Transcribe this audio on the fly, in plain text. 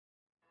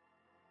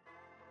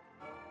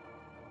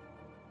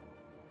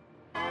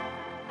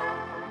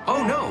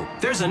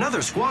There's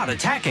another squad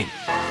attacking.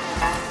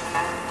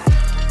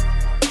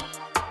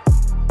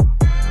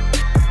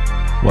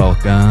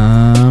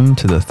 Welcome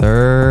to the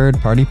Third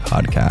Party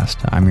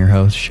Podcast. I'm your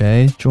host,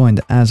 Shay,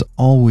 joined as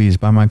always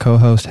by my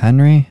co-host,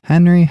 Henry.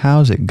 Henry,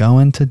 how's it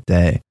going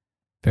today?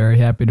 Very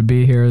happy to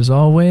be here as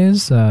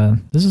always.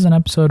 This is an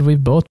episode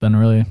we've both been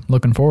really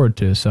looking forward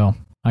to, so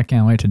I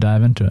can't wait to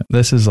dive into it.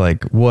 This is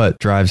like what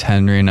drives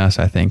Henry and us,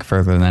 I think,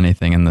 further than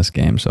anything in this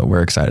game, so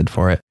we're excited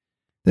for it.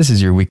 This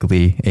is your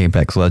weekly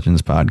Apex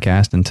Legends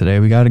podcast, and today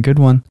we got a good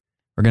one.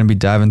 We're going to be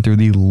diving through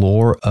the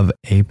lore of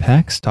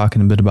Apex,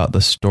 talking a bit about the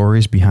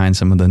stories behind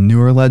some of the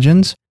newer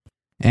legends,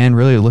 and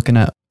really looking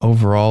at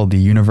overall the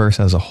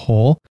universe as a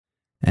whole,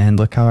 and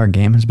look how our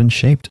game has been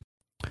shaped.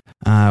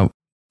 A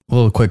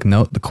little quick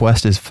note, the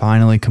quest is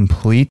finally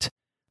complete.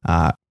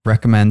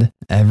 Recommend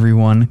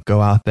everyone go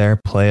out there,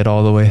 play it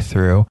all the way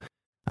through.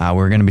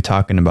 We're going to be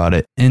talking about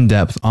it in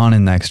depth on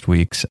in next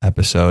week's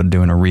episode,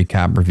 doing a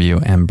recap,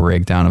 review, and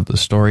breakdown of the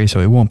story. So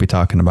we won't be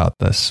talking about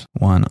this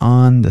one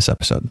on this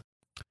episode.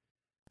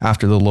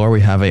 After the lore,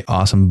 we have an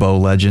awesome bow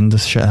legend to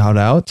shout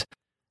out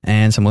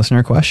and some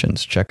listener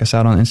questions. Check us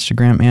out on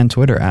Instagram and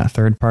Twitter at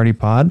Third Party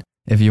Pod.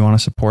 If you want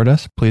to support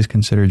us, please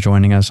consider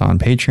joining us on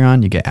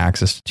Patreon. You get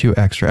access to 2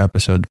 extra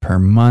episodes per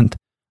month,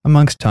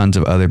 amongst tons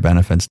of other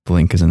benefits. The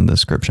link is in the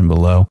description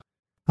below.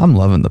 I'm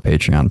loving the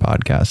Patreon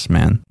podcasts,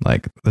 man.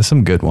 Like, there's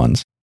some good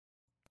ones.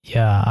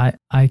 Yeah,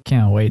 I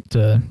can't wait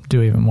to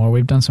do even more.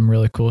 We've done some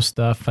really cool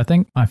stuff. I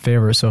think my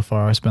favorite so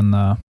far has been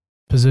the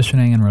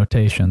positioning and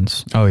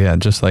rotations. Oh, yeah,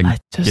 just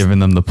giving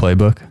them the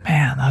playbook.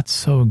 Man, that's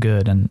so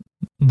good. And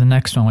the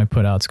next one we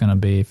put out is going to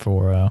be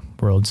for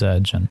World's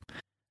Edge, and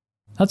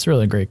that's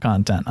really great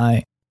content.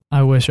 I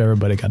wish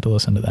everybody got to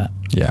listen to that.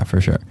 Yeah, for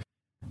sure.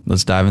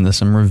 Let's dive into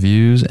some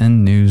reviews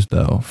and news,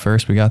 though.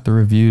 First, we got the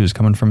reviews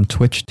coming from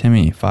Twitch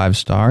Timmy, 5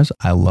 stars.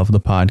 I love the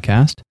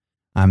podcast.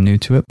 I'm new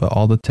to it, but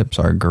all the tips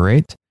are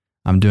great.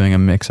 I'm doing a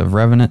mix of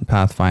Revenant,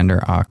 Pathfinder,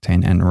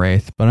 Octane, and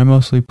Wraith, but I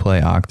mostly play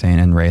Octane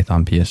and Wraith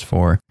on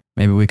PS4.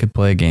 Maybe we could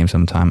play a game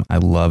sometime. I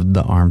loved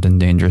the Armed and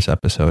Dangerous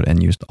episode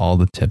and used all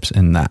the tips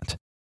in that.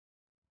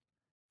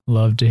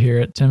 Love to hear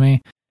it,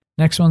 Timmy.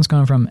 Next one's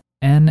coming from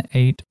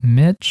N8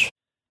 Mitch.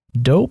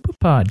 Dope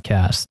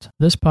podcast.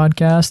 This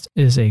podcast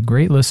is a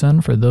great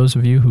listen for those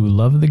of you who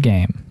love the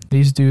game.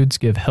 These dudes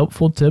give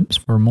helpful tips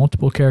for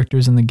multiple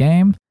characters in the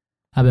game.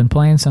 I've been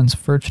playing since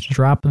first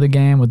drop of the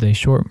game with a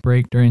short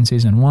break during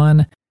Season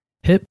 1.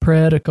 Hit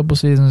Pred a couple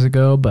seasons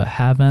ago, but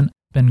haven't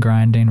been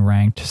grinding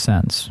ranked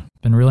since.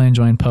 Been really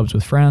enjoying pubs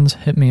with friends.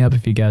 Hit me up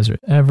if you guys are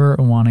ever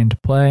wanting to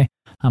play.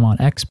 I'm on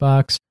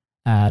Xbox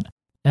at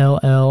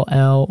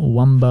LLL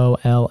Wumbo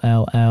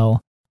LLL.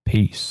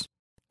 Peace.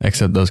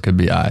 Except those could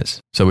be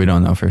eyes, so we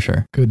don't know for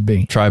sure. Could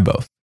be. Try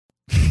both.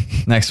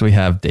 Next, we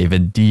have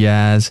David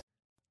Diaz.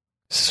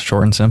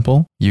 Short and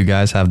simple, you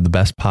guys have the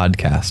best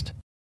podcast.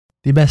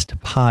 The best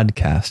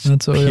podcast.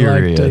 That's what we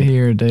like to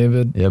hear,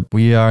 David. Yep,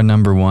 we are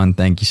number 1.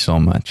 Thank you so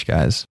much,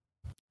 guys.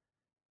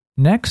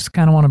 Next,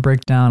 kind of want to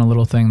break down a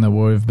little thing that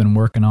we've been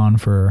working on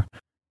for,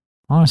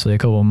 honestly, a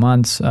couple of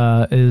months,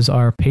 is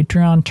our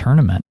Patreon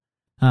tournament.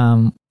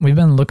 We've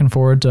been looking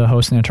forward to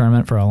hosting a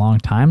tournament for a long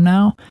time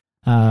now.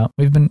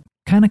 We've been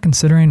kind of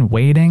considering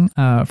waiting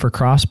for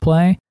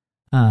crossplay,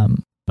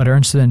 but are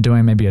interested in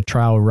doing maybe a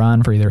trial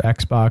run for either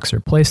Xbox or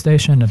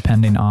PlayStation,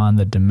 depending on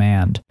the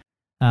demand.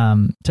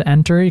 To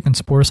enter, you can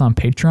support us on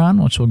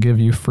Patreon, which will give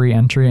you free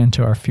entry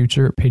into our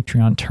future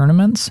Patreon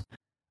tournaments.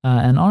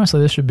 And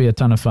honestly, this should be a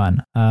ton of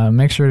fun.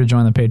 Make sure to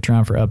join the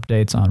Patreon for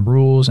updates on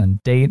rules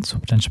and dates. We'll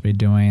potentially be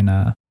doing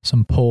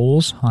some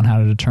polls on how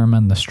to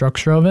determine the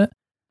structure of it.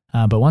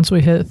 But once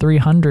we hit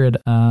 300,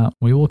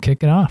 we will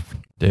kick it off.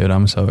 Dude,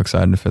 I'm so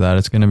excited for that.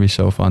 It's going to be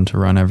so fun to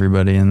run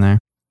everybody in there.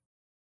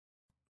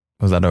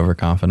 Was that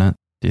overconfident?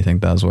 Do you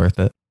think that was worth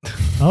it?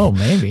 Oh,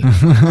 maybe.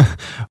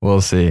 We'll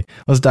see.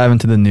 Let's dive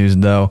into the news,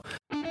 though.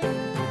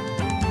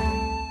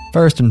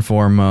 First and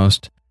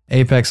foremost,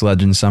 Apex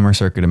Legends Summer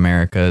Circuit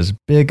America's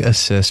big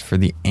assist for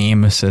the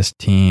Aim Assist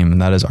team.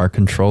 That is our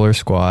controller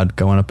squad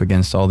going up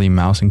against all the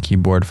mouse and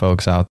keyboard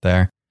folks out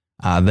there.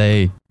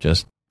 They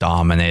just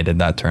dominated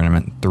that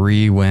tournament.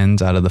 3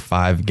 wins out of the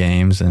 5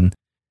 games and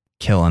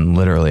killing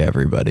literally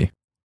everybody.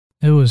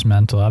 It was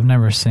mental. I've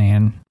never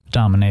seen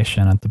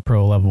domination at the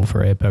pro level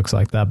for Apex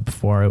like that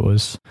before. It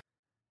was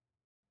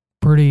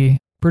pretty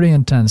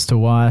intense to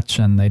watch,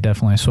 and they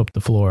definitely swept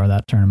the floor of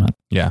that tournament.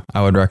 Yeah,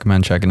 I would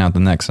recommend checking out the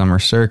next summer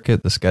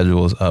circuit. The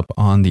schedule is up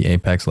on the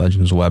Apex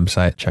Legends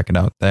website. Check it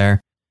out there.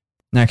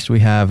 Next,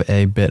 we have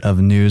a bit of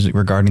news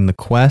regarding the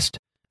quest.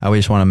 We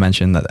just want to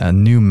mention that a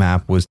new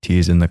map was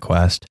teased in the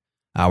quest.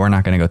 We're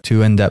not going to go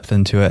too in-depth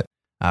into it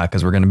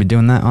because we're going to be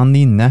doing that on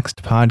the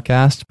next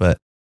podcast. But,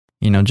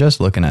 just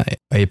looking at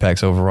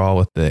Apex overall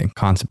with the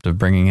concept of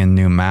bringing in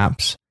new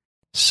maps,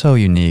 so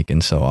unique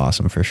and so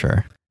awesome for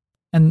sure.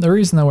 And the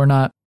reason that we're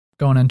not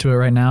going into it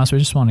right now is we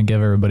just want to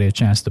give everybody a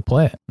chance to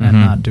play it and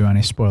not do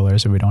any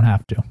spoilers if we don't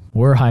have to.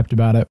 We're hyped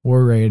about it.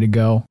 We're ready to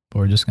go, but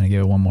we're just going to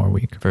give it one more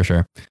week. For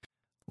sure.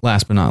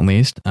 Last but not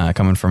least,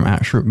 coming from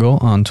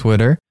 @Shrootgoal on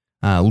Twitter,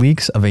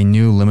 leaks of a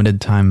new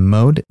limited time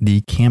mode,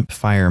 the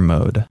Campfire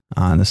mode.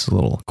 This is a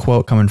little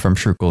quote coming from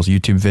Shrukel's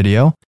YouTube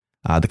video.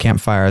 The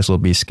campfires will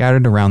be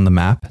scattered around the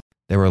map.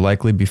 There will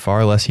likely be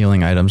far less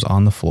healing items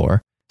on the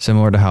floor,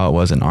 similar to how it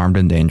was in Armed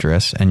and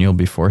Dangerous, and you'll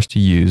be forced to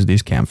use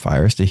these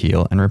campfires to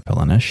heal and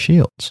replenish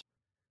shields.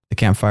 The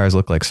campfires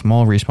look like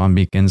small respawn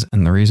beacons,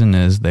 and the reason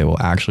is they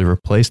will actually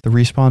replace the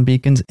respawn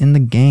beacons in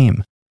the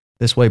game.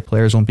 This way,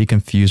 players won't be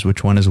confused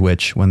which one is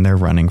which when they're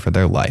running for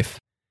their life.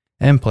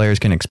 And players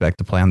can expect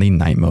to play on the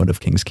night mode of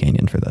Kings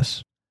Canyon for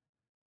this.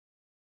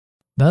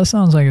 That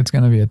sounds like it's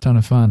going to be a ton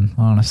of fun,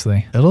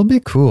 honestly. It'll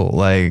be cool.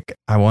 Like,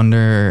 I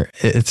wonder,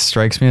 it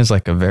strikes me as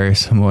like a very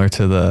similar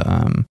to the,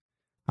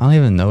 I don't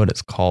even know what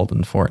it's called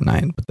in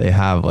Fortnite, but they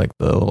have like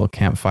the little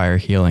campfire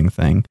healing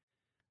thing.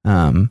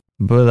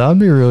 But that would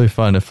be really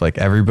fun if like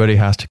everybody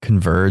has to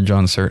converge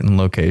on certain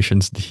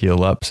locations to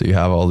heal up. So you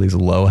have all these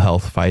low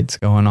health fights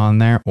going on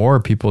there,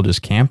 or people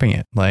just camping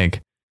it. Like,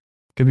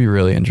 it could be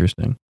really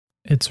interesting.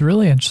 It's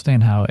really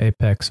interesting how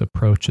Apex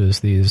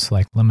approaches these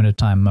like limited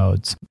time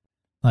modes.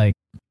 Like,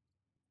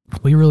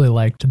 we really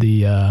liked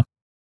the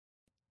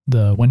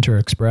Winter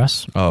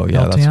Express. Oh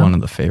yeah, LTM, that's one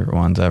of the favorite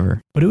ones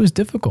ever. But it was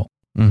difficult.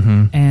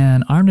 Mm-hmm.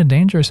 And Armed and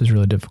Dangerous is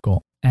really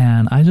difficult.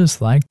 And I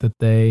just like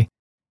that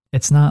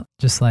it's not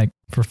just like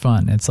for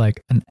fun. It's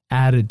like an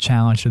added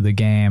challenge to the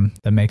game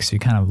that makes you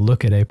kind of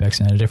look at Apex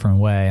in a different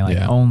way. Like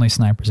only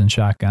snipers and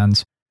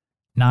shotguns,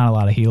 not a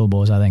lot of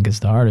healables, I think is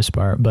the hardest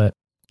part. But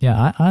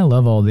yeah, I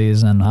love all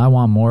these and I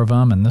want more of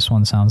them. And this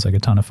one sounds like a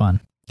ton of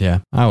fun. Yeah,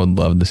 I would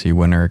love to see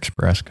Winter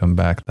Express come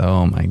back though.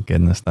 Oh my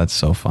goodness, that's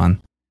so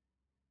fun.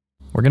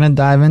 We're going to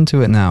dive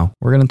into it now.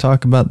 We're going to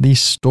talk about the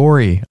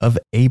story of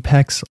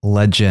Apex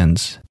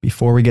Legends.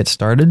 Before we get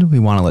started, we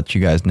want to let you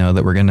guys know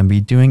that we're going to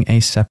be doing a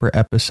separate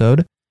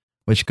episode,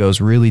 which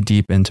goes really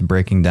deep into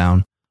breaking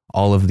down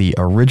all of the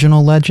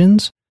original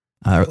Legends,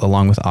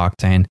 along with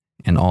Octane,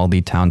 and all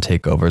the town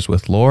takeovers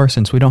with lore,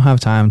 since we don't have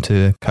time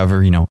to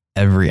cover,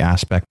 every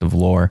aspect of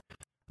lore,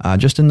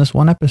 just in this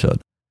one episode.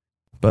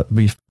 But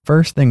the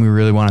first thing we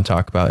really want to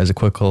talk about is a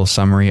quick little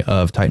summary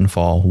of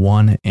Titanfall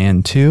 1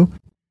 and 2,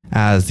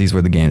 as these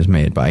were the games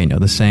made by,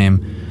 the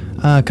same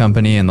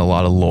company, and a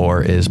lot of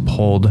lore is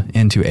pulled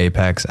into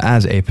Apex,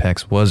 as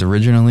Apex was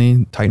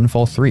originally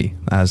Titanfall 3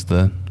 as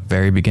the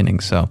very beginning.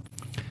 So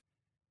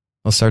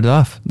let's start it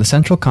off. The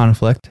central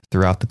conflict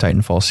throughout the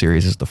Titanfall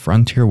series is the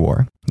Frontier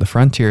War. The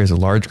Frontier is a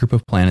large group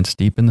of planets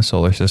deep in the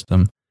solar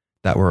system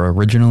that were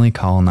originally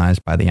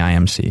colonized by the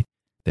IMC,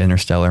 the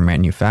Interstellar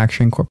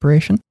Manufacturing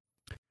Corporation.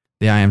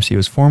 The IMC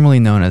was formerly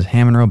known as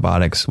Hammond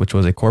Robotics, which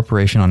was a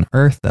corporation on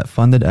Earth that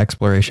funded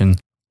exploration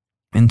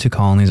into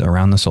colonies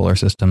around the solar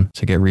system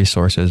to get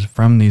resources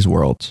from these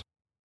worlds.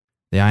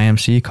 The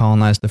IMC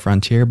colonized the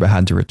Frontier but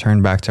had to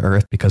return back to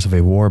Earth because of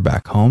a war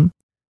back home.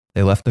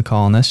 They left the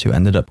colonists, who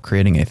ended up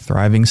creating a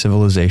thriving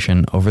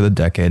civilization over the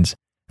decades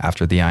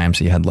after the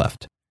IMC had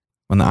left.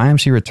 When the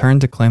IMC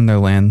returned to claim their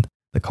land,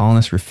 the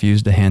colonists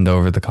refused to hand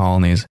over the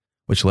colonies,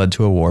 which led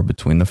to a war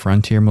between the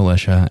Frontier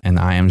militia and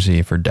the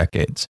IMC for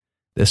decades.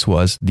 This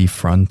was the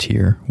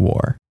Frontier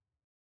War.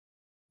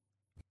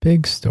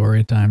 Big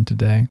story time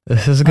today.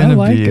 This is going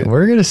to be,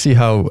 we're going to see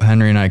how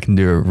Henry and I can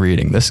do a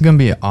reading. This is going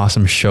to be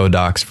awesome show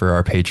docs for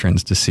our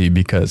patrons to see,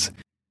 because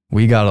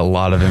we got a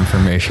lot of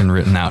information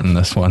written out in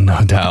this one,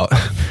 no doubt.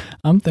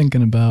 I'm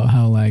thinking about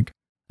how, I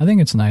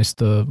think it's nice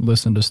to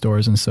listen to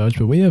stories and such,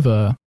 but we have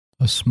a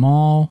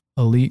small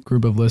elite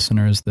group of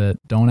listeners that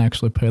don't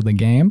actually play the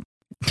game.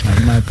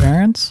 Like my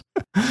parents,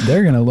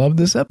 they're going to love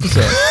this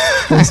episode.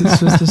 This is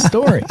just a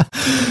story.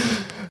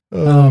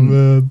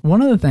 Man.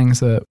 One of the things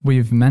that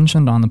we've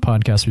mentioned on the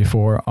podcast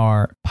before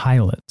are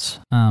pilots.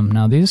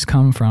 Now, these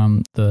come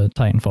from the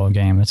Titanfall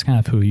game. It's kind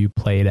of who you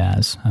played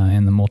as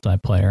in the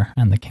multiplayer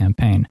and the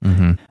campaign.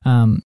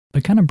 Mm-hmm.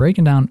 But kind of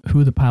breaking down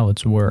who the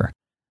pilots were.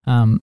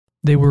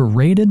 They were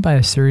rated by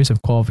a series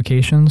of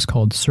qualifications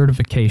called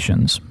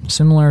certifications,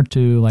 similar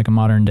to like a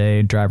modern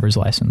day driver's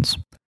license.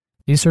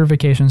 These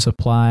certifications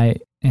apply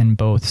in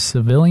both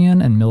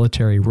civilian and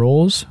military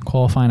roles,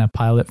 qualifying a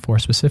pilot for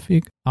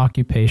specific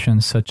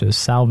occupations such as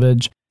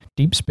salvage,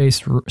 deep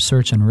space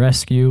search and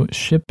rescue,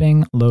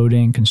 shipping,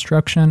 loading,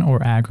 construction,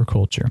 or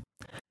agriculture.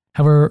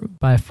 However,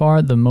 by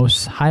far the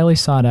most highly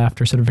sought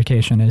after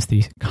certification is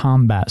the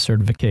combat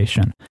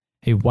certification,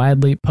 a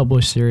widely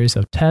published series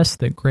of tests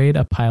that grade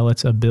a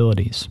pilot's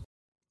abilities.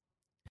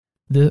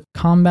 The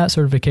combat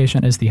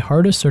certification is the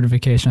hardest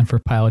certification for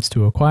pilots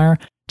to acquire,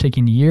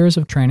 taking years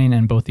of training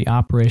in both the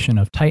operation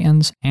of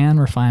Titans and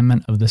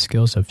refinement of the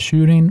skills of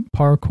shooting,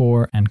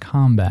 parkour, and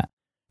combat.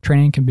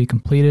 Training can be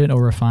completed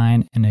or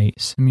refined in a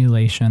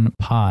simulation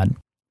pod.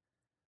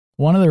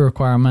 One of the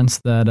requirements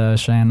that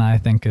Shay and I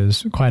think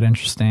is quite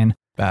interesting,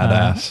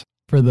 badass,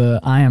 for the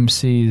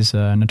IMC's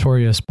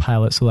notorious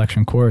pilot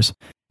selection course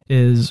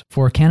is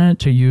for a candidate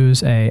to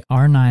use a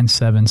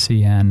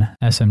R97CN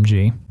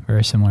SMG,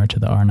 very similar to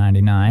the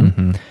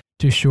R99,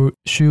 to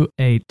shoot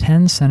a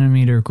 10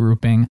 centimeter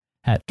grouping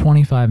at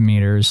 25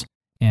 meters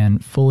in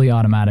fully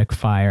automatic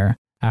fire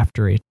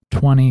after a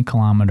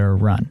 20-kilometer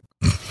run.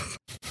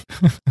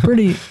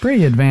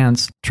 pretty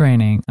advanced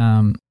training.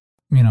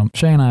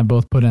 Shay and I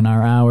both put in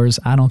our hours.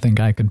 I don't think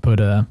I could put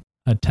a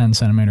 10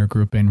 centimeter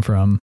grouping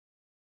from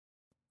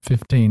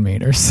 15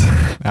 meters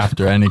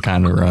after any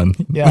kind of run.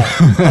 Yeah,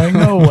 like,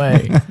 no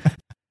way.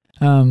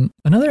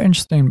 Another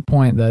interesting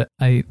point that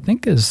I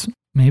think is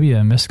maybe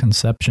a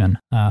misconception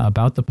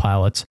about the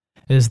pilots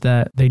is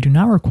that they do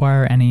not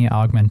require any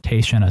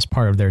augmentation as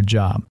part of their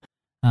job,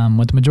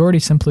 with the majority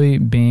simply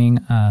being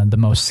the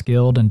most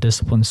skilled and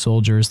disciplined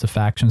soldiers the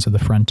factions of the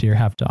frontier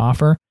have to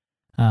offer.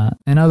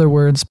 In other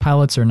words,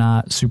 pilots are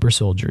not super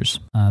soldiers.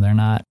 They're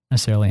not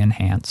necessarily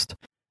enhanced.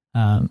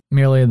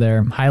 Merely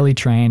they're highly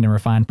trained and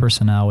refined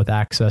personnel with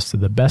access to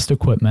the best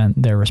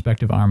equipment their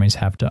respective armies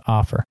have to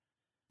offer.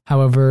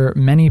 However,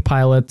 many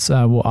pilots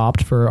will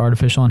opt for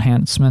artificial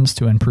enhancements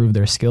to improve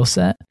their skill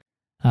set.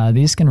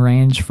 These can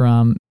range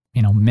from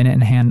minute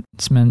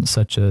enhancements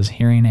such as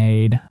hearing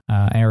aid,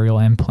 aerial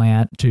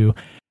implant, to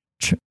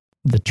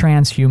the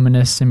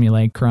transhumanist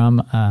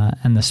simulacrum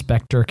and the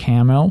Spectre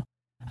camo,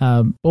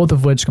 both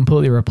of which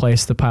completely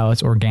replace the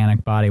pilot's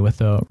organic body with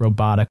a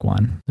robotic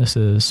one. This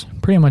is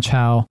pretty much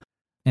how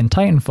in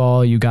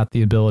Titanfall you got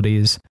the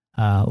abilities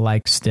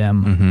like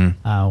STEM,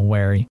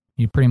 where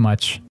you pretty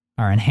much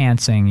are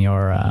enhancing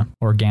your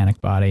organic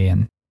body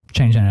and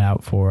changing it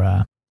out for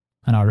an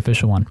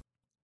artificial one.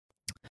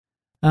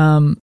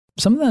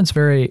 Something that's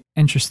very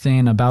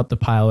interesting about the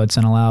pilots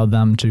and allow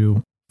them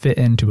to fit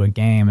into a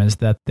game is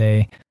that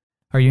they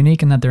are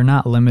unique in that they're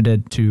not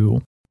limited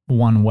to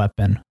one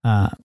weapon.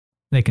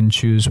 They can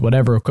choose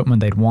whatever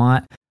equipment they'd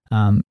want.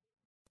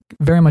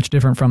 Very much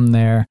different from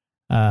their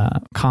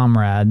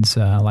comrades,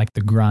 like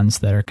the grunts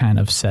that are kind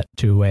of set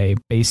to a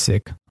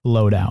basic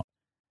loadout.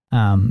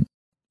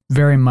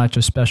 Very much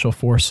a special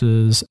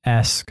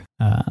forces-esque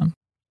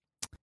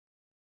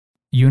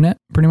unit,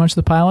 pretty much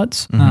the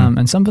pilots.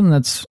 And something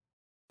that's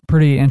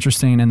pretty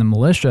interesting in the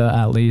militia,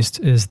 at least,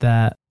 is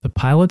that the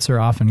pilots are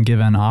often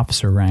given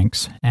officer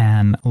ranks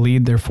and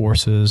lead their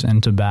forces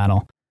into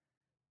battle.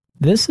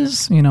 This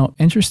is,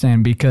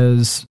 interesting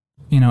because,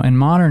 in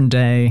modern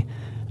day,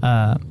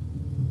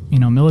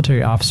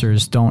 military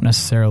officers don't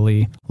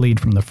necessarily lead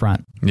from the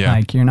front. Yeah.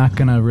 Like, you're not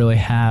going to really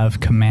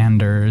have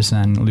commanders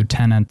and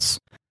lieutenants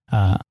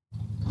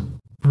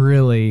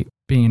really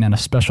being in a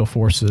special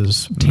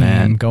forces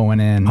team going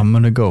in. I'm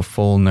going to go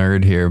full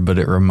nerd here, but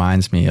it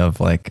reminds me of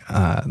like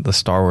the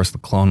Star Wars, the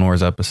Clone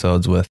Wars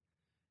episodes with,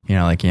 you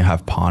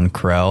have Pon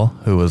Krell,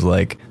 who was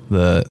like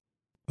the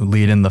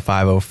lead in the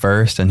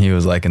 501st, and he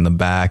was like in the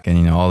back,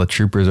 and all the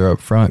troopers are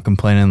up front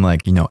complaining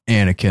like,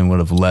 Anakin would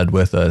have led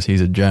with us,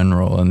 he's a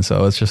general. And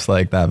so it's just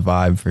like that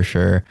vibe for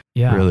sure.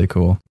 Yeah, really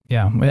cool.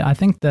 Yeah, I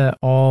think that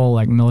all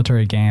like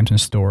military games and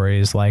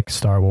stories like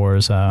Star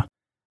Wars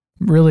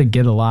really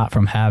get a lot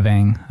from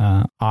having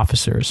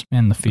officers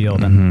in the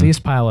field, and these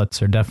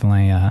pilots are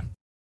definitely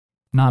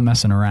not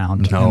messing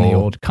around in the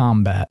old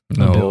combat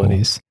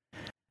abilities.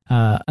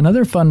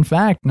 Another fun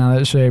fact, now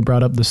that Shay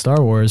brought up the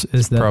Star Wars,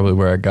 is that probably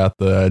where I got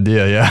the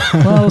idea. Yeah.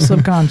 Well,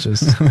 subconscious.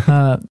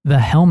 The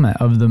helmet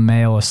of the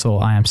male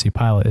Assault IMC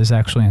pilot is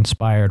actually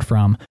inspired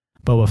from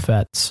Boba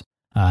Fett's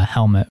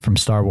helmet from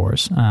Star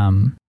Wars.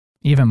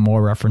 Even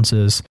more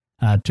references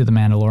to the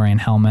Mandalorian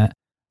helmet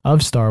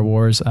of Star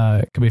Wars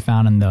can be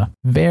found in the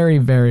very,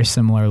 very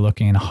similar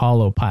looking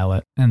holo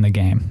pilot in the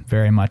game.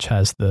 Very much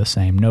has the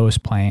same nose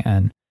plate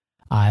and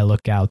eye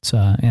lookouts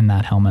in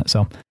that helmet.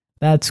 So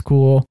that's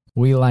cool.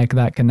 We like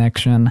that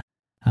connection.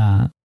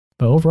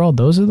 But overall,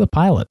 those are the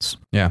pilots.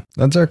 Yeah,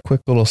 that's our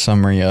quick little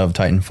summary of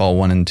Titanfall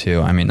 1 and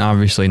 2. I mean,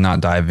 obviously not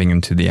diving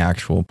into the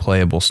actual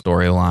playable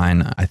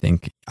storyline. I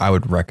think I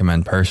would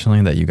recommend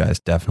personally that you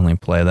guys definitely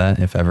play that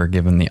if ever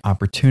given the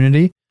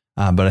opportunity.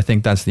 But I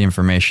think that's the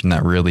information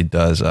that really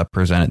does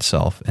present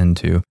itself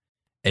into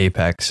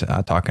Apex,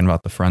 talking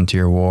about the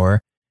Frontier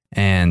War.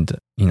 And,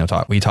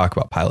 we talk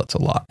about pilots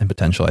a lot and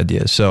potential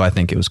ideas. So I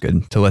think it was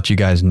good to let you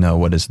guys know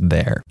what is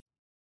there.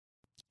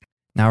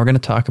 Now we're going to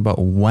talk about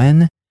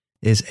when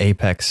is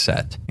Apex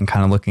set and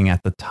kind of looking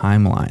at the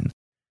timeline.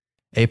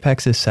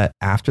 Apex is set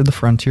after the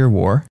Frontier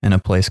War in a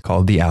place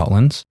called the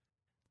Outlands.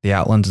 The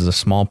Outlands is a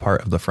small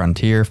part of the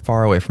frontier,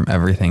 far away from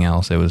everything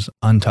else. It was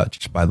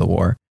untouched by the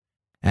war.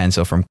 And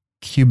so from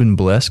Cuban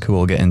Blisk, who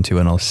we'll get into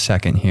in a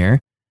second here,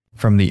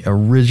 from the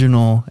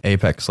original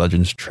Apex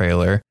Legends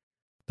trailer,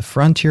 the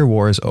Frontier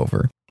War is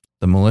over.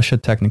 The militia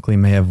technically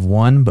may have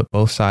won, but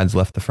both sides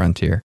left the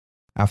frontier.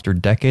 After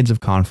decades of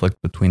conflict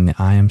between the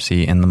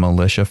IMC and the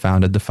militia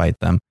founded to fight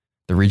them,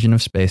 the region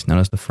of space known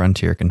as the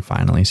Frontier can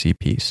finally see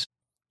peace.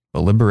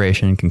 But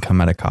liberation can come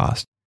at a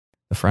cost.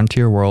 The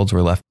frontier worlds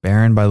were left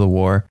barren by the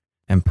war,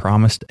 and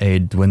promised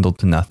aid dwindled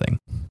to nothing.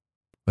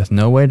 With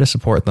no way to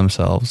support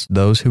themselves,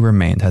 those who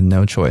remained had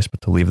no choice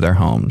but to leave their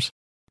homes.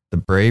 The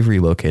brave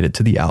relocated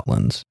to the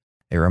Outlands,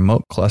 a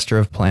remote cluster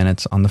of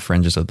planets on the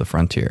fringes of the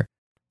frontier.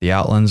 The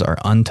Outlands are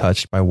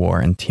untouched by war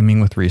and teeming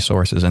with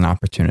resources and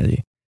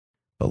opportunity.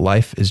 But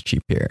life is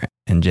cheap here,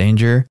 and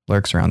danger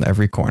lurks around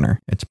every corner.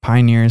 Its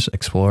pioneers,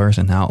 explorers,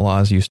 and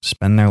outlaws used to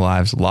spend their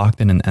lives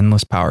locked in an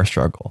endless power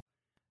struggle.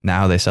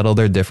 Now they settle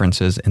their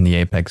differences in the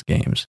Apex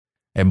games.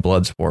 a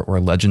blood sport where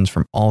legends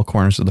from all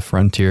corners of the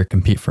frontier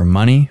compete for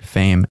money,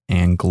 fame,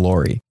 and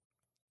glory.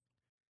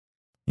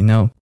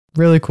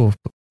 Really cool,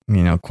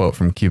 quote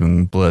from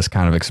Cuban Bliss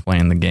kind of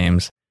explaining the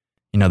games.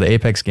 The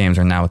Apex games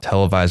are now a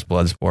televised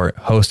blood sport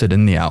hosted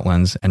in the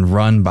Outlands and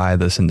run by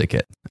the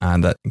Syndicate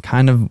that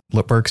kind of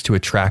works to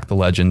attract the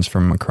legends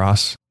from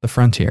across the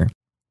frontier.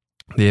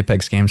 The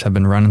Apex games have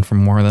been running for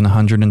more than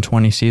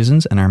 120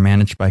 seasons and are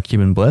managed by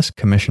Cuban Bliss,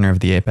 commissioner of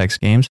the Apex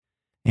games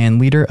and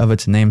leader of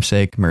its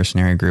namesake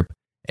mercenary group,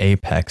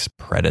 Apex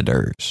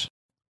Predators.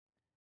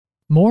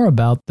 More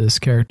about this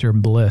character,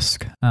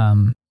 Blisk,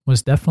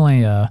 was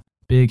definitely a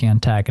big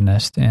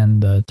antagonist in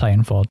the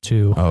Titanfall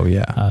 2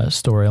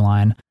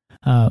 storyline.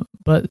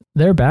 But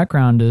their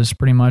background is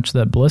pretty much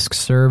that Blisk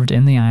served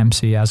in the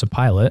IMC as a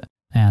pilot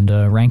and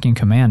a ranking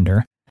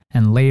commander,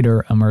 and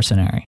later a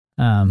mercenary.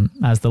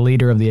 As the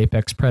leader of the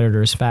Apex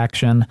Predators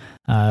faction,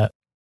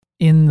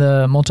 in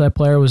the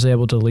multiplayer was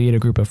able to lead a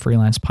group of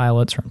freelance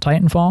pilots from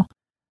Titanfall.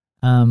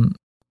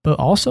 But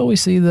also we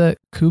see that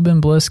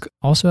Cuban Blisk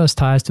also has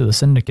ties to the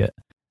Syndicate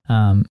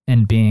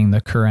in being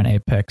the current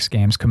Apex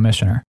Games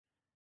commissioner.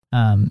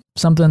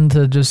 Something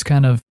to just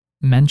kind of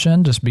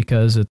mention, just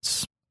because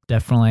it's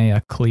definitely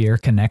a clear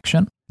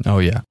connection. Oh,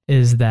 yeah.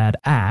 Is that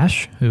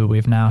Ash, who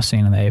we've now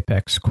seen in the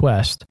Apex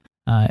quest,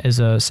 is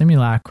a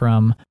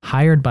simulacrum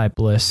hired by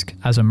Blisk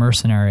as a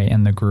mercenary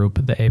in the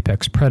group, the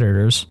Apex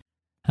Predators.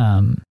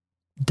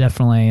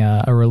 Definitely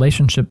a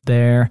relationship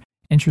there.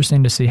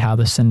 Interesting to see how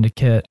the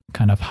Syndicate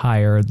kind of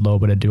hired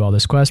Loba to do all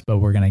this quest, but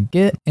we're going to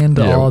get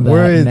into all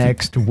that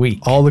next week.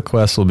 All the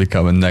quests will be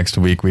coming next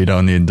week. We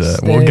don't need to.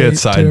 We'll get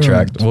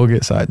sidetracked.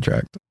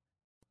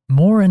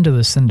 More into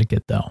the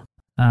Syndicate, though.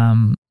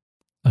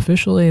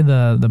 Officially,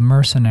 the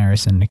Mercenary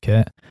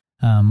Syndicate,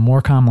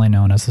 more commonly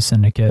known as the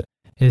Syndicate,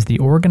 is the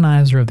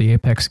organizer of the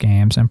Apex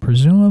games and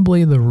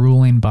presumably the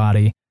ruling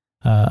body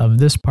of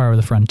this part of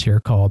the frontier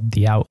called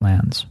the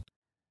Outlands.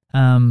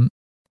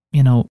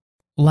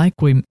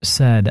 Like we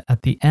said,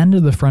 at the end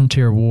of the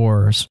Frontier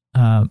Wars,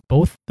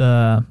 both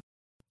the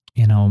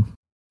IMC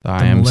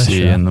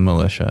militia, and the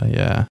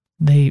militia,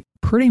 they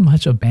pretty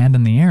much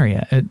abandoned the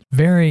area. It's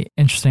very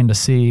interesting to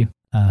see.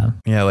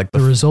 The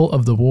result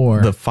of the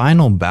war. The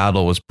final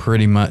battle was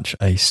pretty much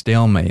a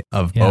stalemate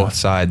of both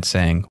sides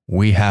saying,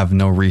 we have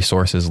no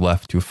resources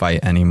left to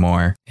fight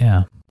anymore.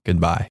 Yeah.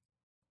 Goodbye.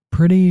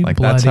 Pretty bloody,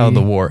 that's how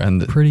the war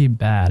ended. Pretty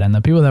bad. And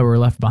the people that were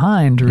left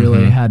behind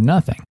really had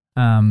nothing.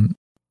 And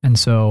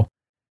so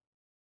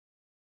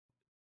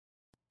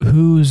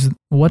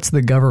what's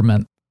the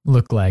government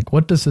look like?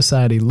 What does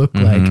society look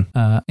like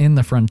in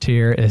the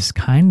frontier is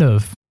kind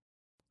of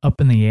up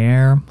in the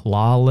air,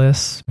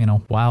 lawless,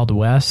 Wild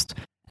West.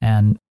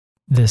 And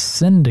this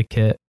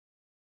Syndicate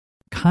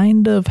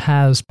kind of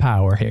has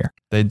power here.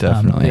 They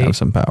definitely have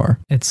some power.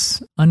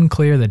 It's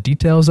unclear the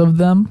details of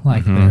them,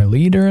 like their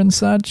leader and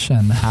such,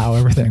 and how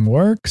everything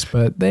works,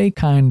 but they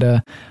kind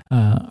of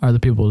are the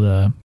people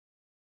to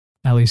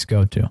at least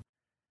go to.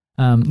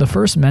 The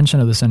first mention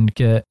of the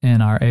Syndicate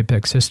in our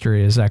Apex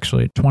history is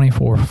actually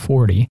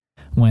 2440,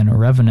 when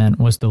Revenant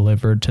was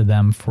delivered to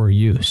them for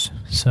use.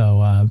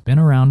 So, been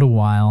around a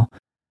while.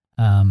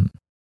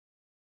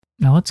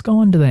 Now let's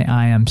go into the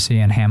IMC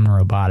and Hammond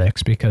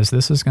Robotics, because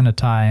this is going to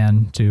tie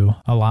into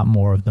a lot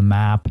more of the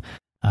map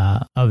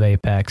of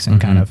Apex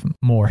and kind of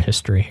more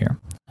history here.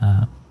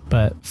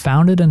 But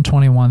founded in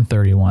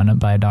 2131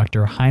 by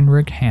Dr.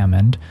 Heinrich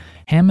Hammond,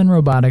 Hammond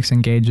Robotics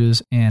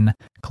engages in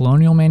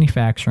colonial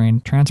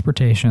manufacturing,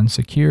 transportation,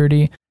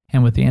 security,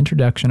 and with the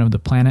introduction of the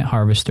Planet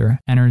Harvester,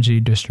 energy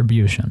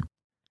distribution.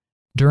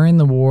 During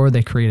the war,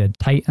 they created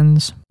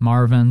Titans,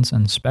 Marvins,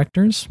 and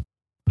Spectres.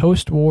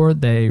 Post-war,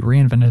 they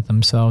reinvented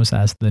themselves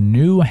as the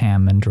new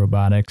Hammond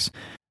Robotics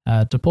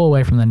to pull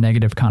away from the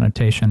negative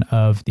connotation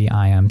of the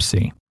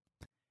IMC.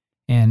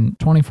 In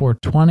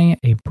 2420,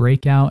 a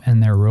breakout in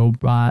their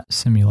robot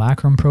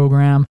simulacrum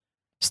program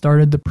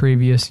started the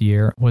previous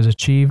year was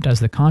achieved as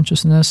the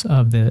consciousness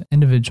of the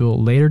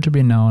individual later to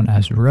be known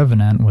as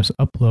Revenant was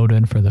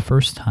uploaded for the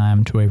first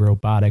time to a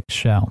robotic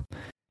shell.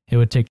 It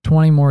would take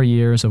 20 more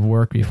years of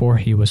work before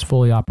he was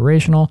fully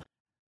operational,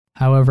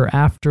 however,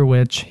 after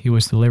which he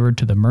was delivered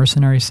to the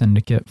Mercenary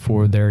Syndicate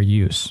for their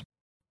use.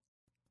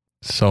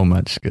 So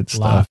much good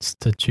stuff. Lots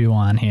to chew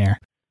on here.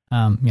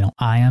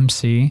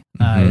 IMC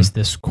is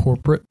this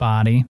corporate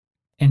body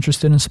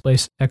interested in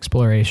space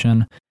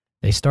exploration.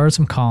 They started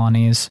some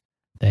colonies.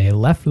 They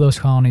left those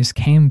colonies,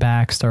 came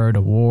back, started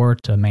a war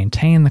to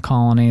maintain the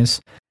colonies.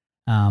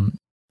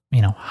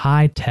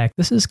 High tech.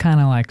 This is kind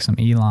of like some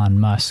Elon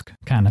Musk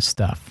kind of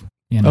stuff.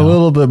 A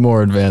little bit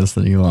more advanced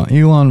than Elon.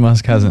 Elon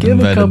Musk hasn't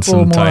invented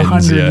some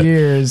Titans yet. Give a couple more 100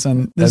 years,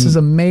 and this is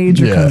a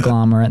major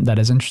conglomerate that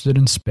is interested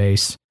in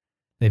space.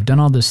 They've done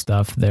all this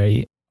stuff.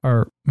 They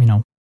are,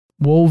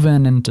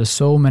 woven into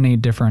so many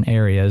different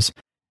areas.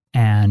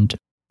 And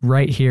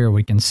right here,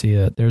 we can see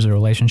that there's a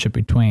relationship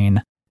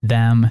between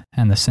them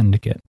and the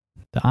Syndicate.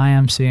 The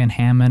IMC and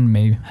Hammond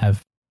may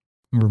have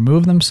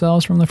removed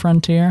themselves from the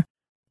frontier,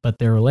 but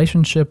their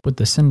relationship with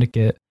the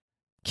Syndicate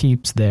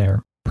keeps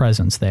their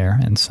presence there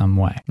in some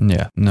way.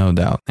 Yeah, no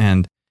doubt.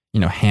 And,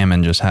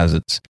 Hammond just has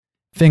its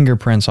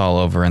fingerprints all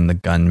over in the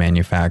gun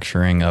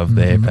manufacturing of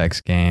the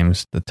Apex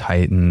games, the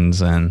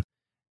Titans, and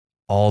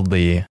all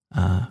the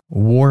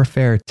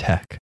warfare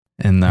tech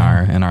in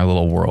our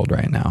little world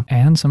right now.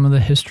 And some of the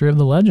history of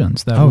the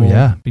legends that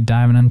we'll be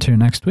diving into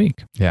next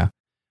week. Yeah.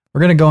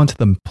 We're going to go into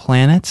the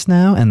planets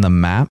now and the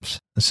maps.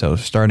 So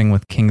starting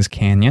with Kings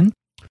Canyon.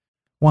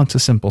 Once a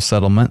simple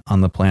settlement on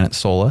the planet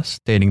Solus,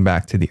 dating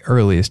back to the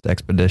earliest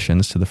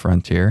expeditions to the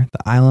frontier,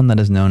 the island that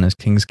is known as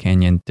Kings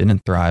Canyon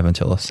didn't thrive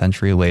until a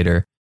century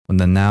later when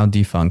the now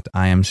defunct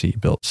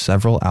IMC built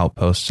several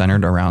outposts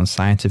centered around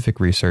scientific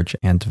research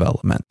and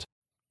development.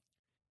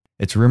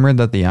 It's rumored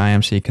that the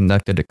IMC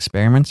conducted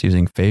experiments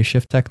using phase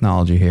shift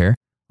technology here,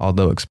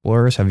 although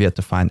explorers have yet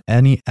to find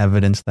any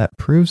evidence that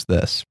proves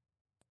this.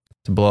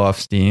 To blow off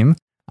steam,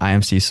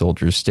 IMC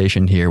soldiers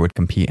stationed here would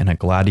compete in a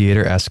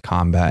gladiator-esque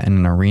combat in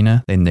an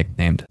arena they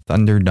nicknamed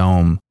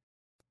Thunderdome.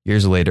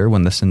 Years later,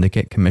 when the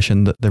Syndicate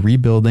commissioned the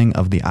rebuilding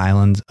of the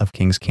islands of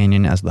Kings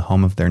Canyon as the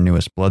home of their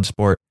newest blood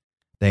sport,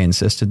 they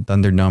insisted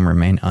Thunderdome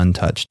remain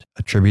untouched,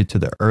 a tribute to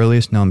the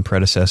earliest known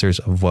predecessors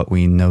of what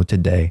we know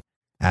today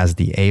as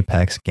the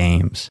Apex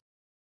games.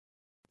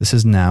 This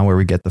is now where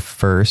we get the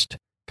first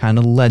kind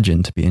of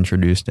legend to be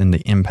introduced in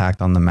the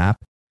impact on the map,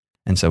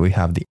 and so we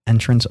have the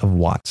entrance of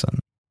Wattson.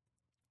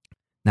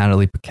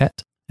 Natalie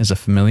Paquette is a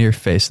familiar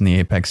face in the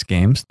Apex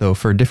games, though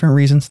for different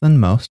reasons than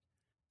most.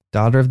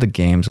 Daughter of the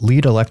game's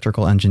lead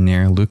electrical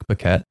engineer, Luc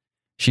Paquette,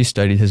 she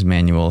studied his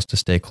manuals to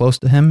stay close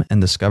to him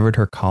and discovered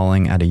her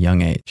calling at a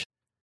young age.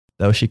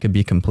 Though she could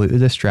be completely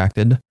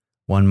distracted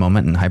one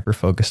moment and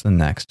hyper-focused the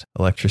next,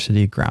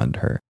 electricity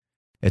grounded her.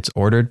 Its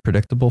ordered,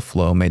 predictable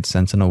flow made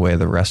sense in a way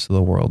the rest of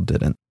the world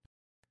didn't.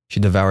 She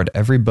devoured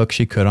every book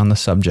she could on the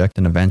subject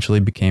and eventually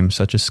became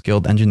such a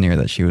skilled engineer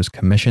that she was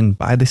commissioned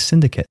by the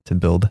Syndicate to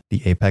build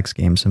the Apex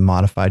games'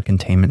 modified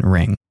containment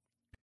ring.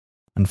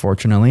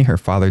 Unfortunately, her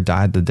father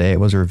died the day it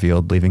was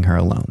revealed, leaving her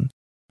alone.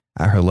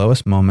 At her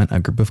lowest moment, a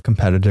group of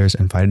competitors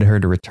invited her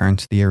to return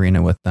to the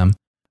arena with them,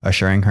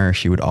 assuring her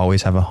she would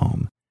always have a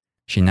home.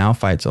 She now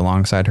fights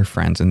alongside her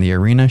friends in the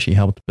arena she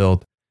helped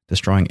build,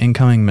 destroying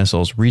incoming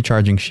missiles,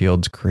 recharging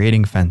shields,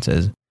 creating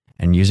fences,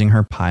 and using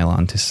her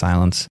pylon to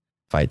silence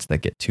fights that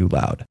get too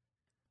loud.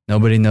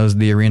 Nobody knows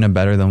the arena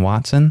better than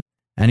Wattson.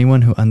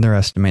 Anyone who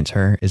underestimates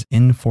her is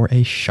in for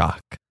a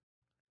shock.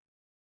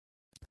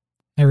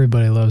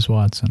 Everybody loves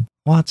Wattson.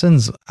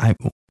 Wattson's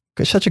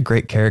such a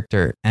great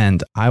character,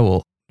 and I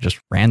will just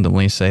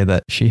randomly say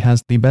that she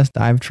has the best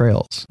dive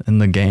trails in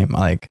the game.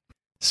 Like,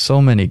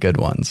 so many good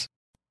ones.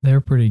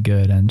 They're pretty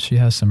good, and she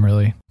has some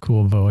really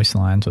cool voice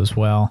lines as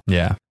well.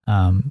 Yeah.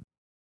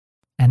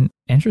 And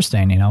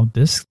interesting,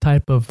 this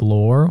type of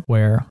lore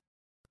where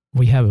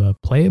we have a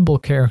playable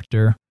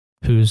character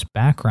whose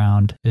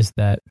background is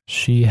that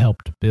she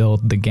helped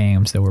build the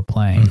games that we're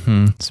playing.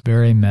 Mm-hmm. It's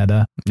very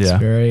meta. It's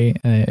very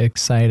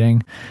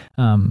exciting.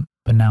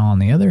 But now on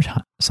the other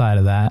side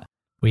of that,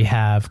 we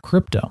have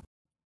Crypto.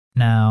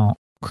 Now,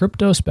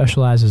 Crypto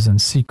specializes in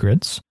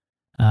secrets.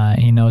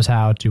 He knows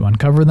how to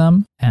uncover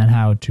them and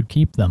how to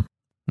keep them.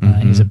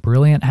 He's a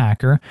brilliant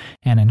hacker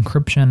and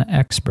encryption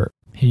expert.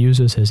 He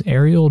uses his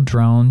aerial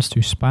drones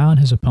to spy on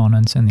his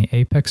opponents in the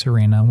Apex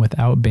arena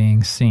without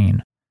being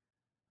seen.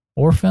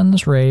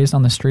 Orphans raised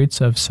on the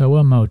streets of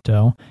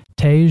Soamoto,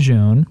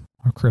 Tae-Jun,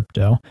 or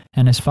Crypto,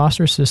 and his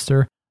foster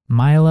sister,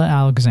 Mila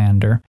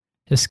Alexander,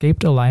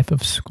 escaped a life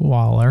of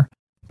squalor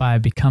by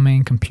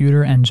becoming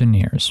computer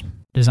engineers,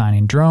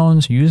 designing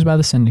drones used by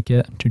the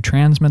Syndicate to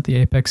transmit the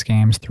Apex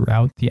games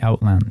throughout the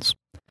Outlands.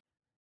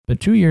 But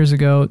 2 years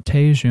ago,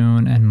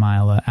 Tae-Jun and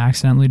Mila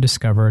accidentally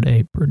discovered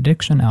a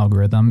prediction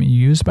algorithm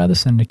used by the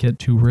Syndicate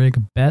to rig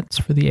bets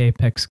for the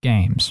Apex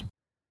games.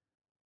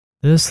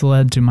 This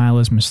led to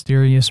Mila's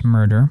mysterious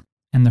murder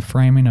and the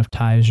framing of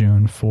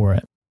Tae-Jun for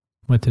it.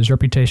 With his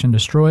reputation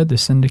destroyed, the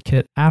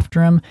Syndicate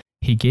after him,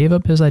 he gave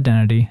up his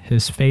identity,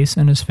 his face,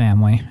 and his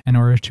family in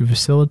order to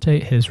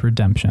facilitate his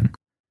redemption.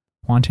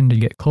 Wanting to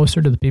get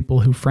closer to the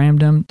people who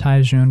framed him,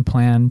 Tae-Jun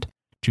planned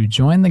to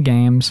join the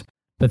games,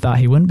 but thought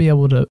he wouldn't be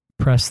able to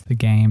pass the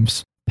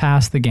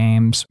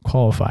game's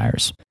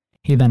qualifiers.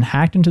 He then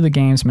hacked into the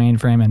game's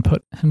mainframe and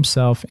put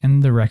himself in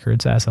the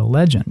records as a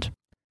legend,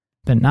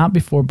 but not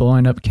before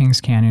blowing up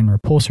Kings Canyon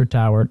Repulsor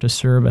Tower to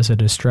serve as a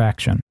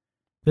distraction.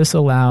 This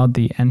allowed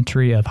the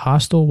entry of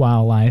hostile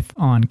wildlife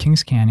on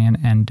Kings Canyon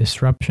and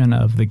disruption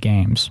of the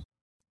games.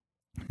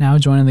 Now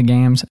joining the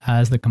games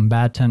as the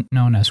combatant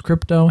known as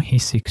Crypto, he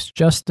seeks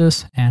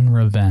justice and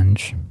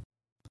revenge.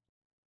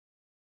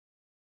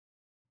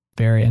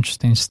 Very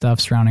interesting stuff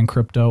surrounding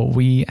Crypto.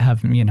 We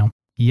have,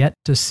 yet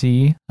to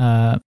see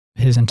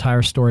his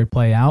entire story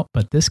play out,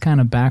 but this kind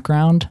of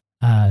background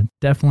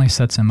definitely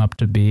sets him up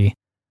to be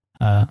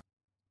a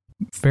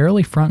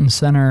fairly front and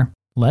center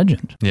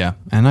legend. Yeah,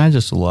 and I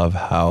just love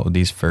how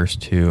these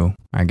first two,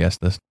 I guess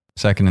the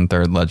second and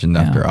third legend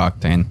after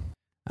Octane,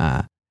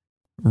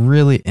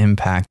 really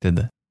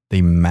impacted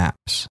the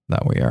maps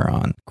that we are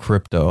on.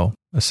 Crypto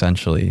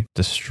essentially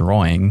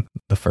destroying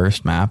the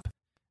first map,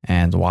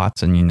 and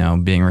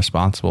Watson, being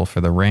responsible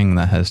for the ring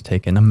that has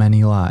taken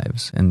many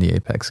lives in the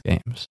Apex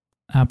games.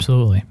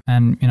 Absolutely.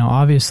 And,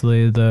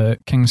 obviously the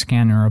King's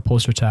Canyon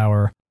Repulsor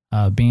Tower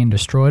being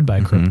destroyed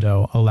by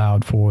Crypto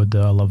allowed for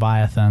the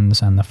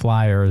Leviathans and the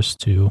Flyers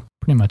to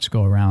pretty much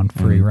go around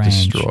free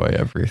range. Destroy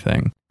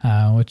everything.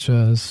 Which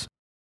was,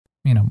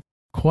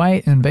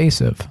 quite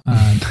invasive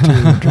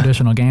to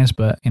traditional games,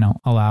 but,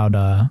 allowed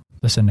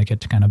the Syndicate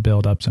to kind of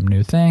build up some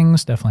new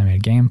things, definitely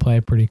made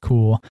gameplay pretty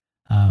cool.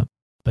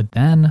 But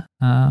then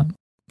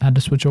had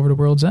to switch over to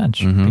World's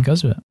Edge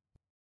because of it.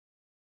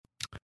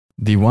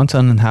 The once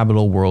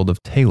uninhabitable world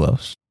of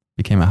Talos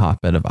became a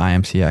hotbed of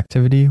IMC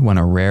activity when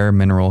a rare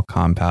mineral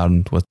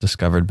compound was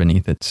discovered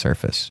beneath its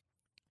surface.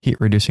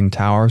 Heat-reducing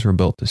towers were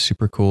built to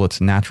supercool its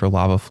natural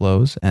lava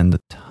flows, and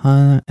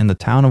the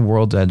town of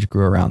World's Edge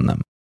grew around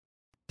them.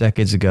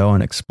 Decades ago,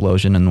 an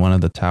explosion in one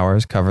of the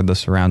towers covered the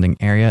surrounding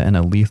area in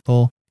a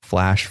lethal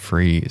flash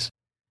freeze.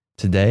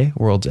 Today,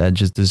 World's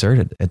Edge is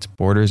deserted, its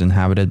borders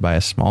inhabited by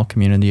a small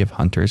community of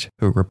hunters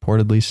who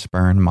reportedly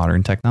spurn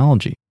modern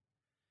technology.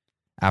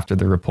 After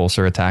the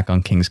Repulsor attack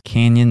on Kings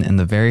Canyon and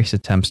the various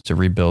attempts to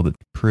rebuild it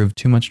proved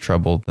too much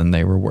trouble than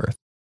they were worth,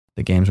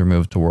 the games were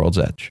moved to World's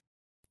Edge.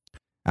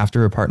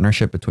 After a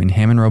partnership between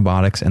Hammond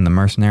Robotics and the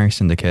Mercenary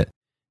Syndicate,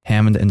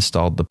 Hammond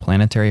installed the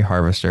Planetary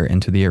Harvester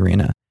into the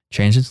arena,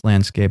 changed its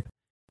landscape,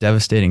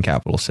 devastating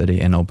Capital City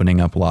and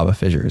opening up lava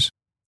fissures.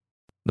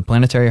 The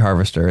Planetary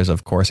Harvester is,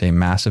 of course, a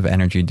massive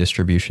energy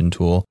distribution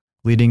tool,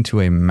 leading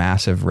to a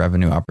massive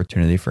revenue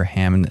opportunity for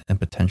Hammond and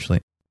potentially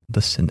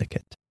the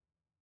Syndicate.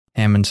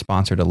 Hammond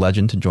sponsored a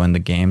legend to join the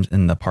games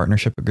in the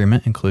partnership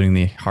agreement, including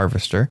the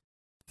Harvester,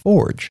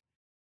 Forge.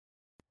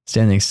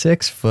 Standing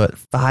 6 foot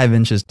 5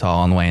 inches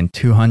tall and weighing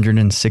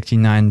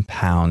 269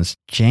 pounds,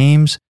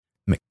 James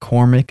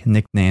McCormick,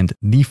 nicknamed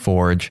The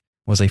Forge,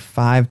 was a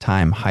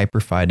 5-time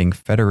Hyperfighting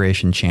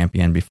Federation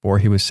champion before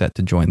he was set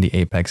to join the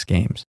Apex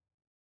games.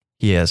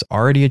 He has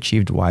already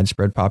achieved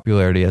widespread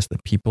popularity as the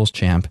People's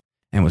Champ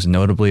and was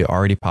notably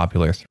already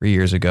popular 3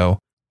 years ago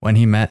when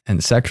he met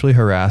and sexually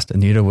harassed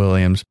Anita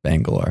Williams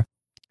Bangalore.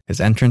 His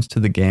entrance to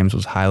the games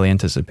was highly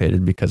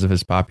anticipated because of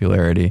his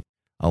popularity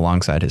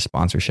alongside his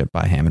sponsorship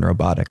by Hammond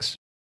Robotics.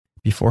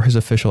 Before his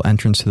official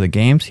entrance to the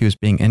games, he was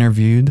being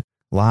interviewed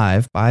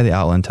live by the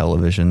Outland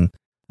Television's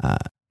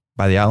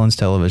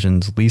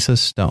Lisa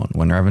Stone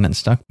when Revenant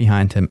stuck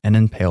behind him and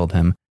impaled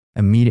him,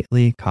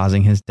 immediately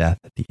causing his death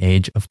at the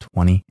age of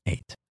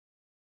 28.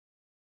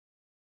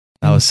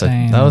 That was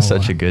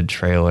such a good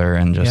trailer,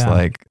 and just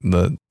like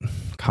the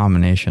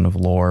combination of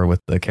lore with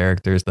the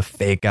characters, the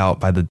fake out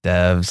by the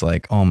devs,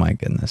 like, oh my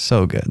goodness,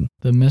 so good.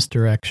 The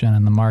misdirection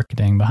and the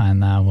marketing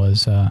behind that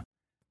was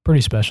pretty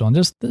special. And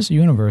just this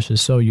universe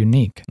is so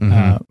unique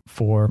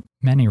for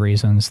many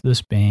reasons,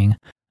 this being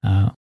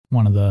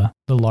one of the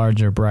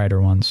larger,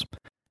 brighter ones.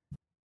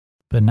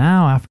 But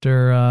now,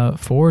 after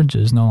Forge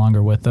is no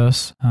longer with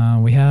us,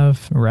 we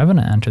have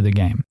Revenant enter the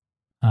game.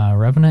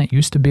 Revenant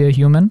used to be a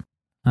human.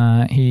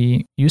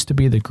 He used to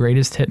be the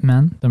greatest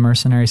hitman the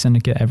Mercenary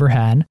Syndicate ever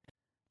had.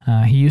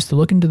 He used to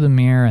look into the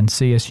mirror and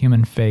see his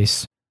human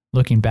face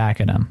looking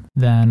back at him.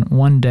 Then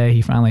one day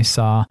he finally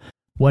saw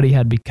what he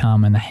had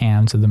become in the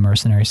hands of the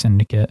Mercenary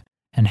Syndicate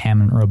and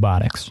Hammond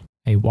Robotics,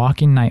 a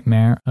walking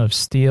nightmare of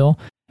steel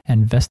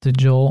and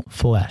vestigial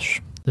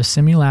flesh. The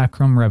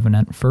Simulacrum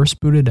Revenant first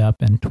booted up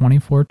in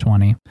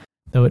 2420,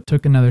 though it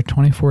took another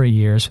 24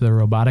 years for the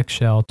robotic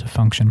shell to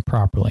function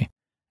properly,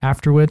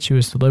 after which he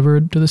was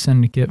delivered to the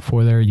Syndicate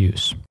for their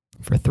use.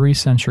 For 3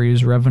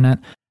 centuries,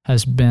 Revenant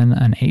has been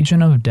an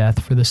agent of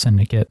death for the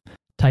Syndicate,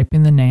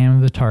 typing the name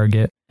of the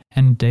target,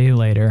 and a day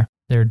later,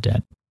 they're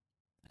dead.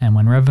 And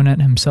when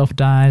Revenant himself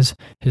dies,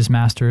 his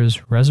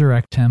masters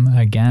resurrect him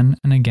again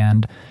and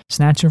again,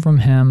 snatching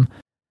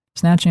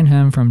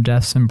him from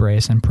death's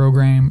embrace and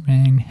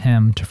programming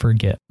him to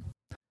forget.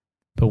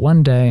 But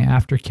one day,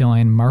 after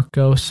killing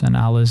Marcos and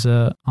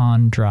Aliza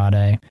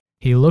Andrade,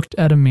 he looked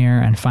at a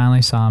mirror and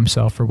finally saw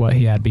himself for what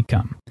he had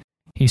become.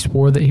 He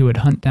swore that he would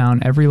hunt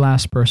down every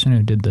last person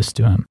who did this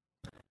to him.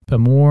 But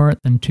more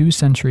than 2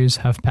 centuries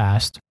have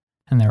passed,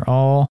 and they're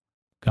all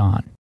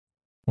gone.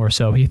 Or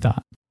so he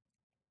thought.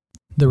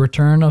 The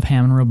return of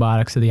Hammond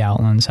Robotics to the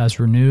Outlands has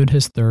renewed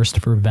his thirst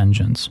for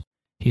vengeance.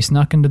 He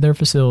snuck into their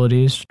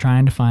facilities,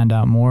 trying to find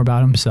out more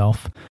about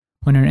himself,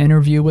 when an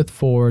interview with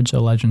Forge, a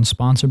legend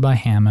sponsored by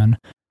Hammond,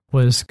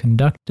 was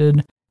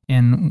conducted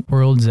in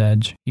World's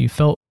Edge.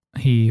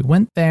 He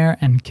went there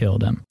and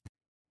killed him.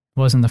 It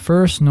wasn't the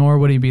first, nor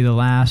would he be the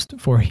last,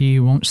 for he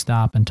won't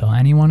stop until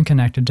anyone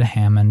connected to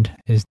Hammond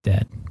is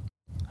dead.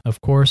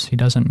 Of course, he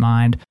doesn't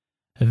mind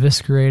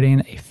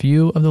eviscerating a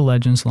few of the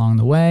legends along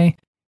the way.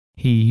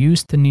 He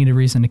used to need a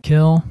reason to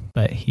kill,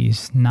 but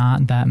he's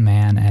not that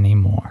man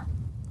anymore.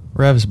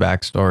 Rev's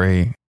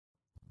backstory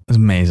is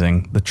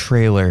amazing. The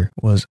trailer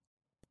was,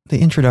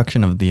 the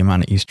introduction of the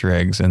amount of Easter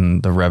eggs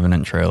in the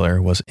Revenant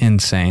trailer was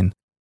insane.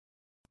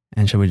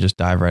 And should we just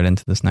dive right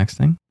into this next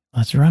thing?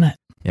 Let's run it.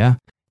 Yeah.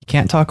 You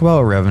can't talk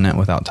about Revenant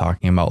without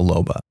talking about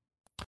Loba.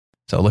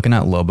 So looking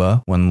at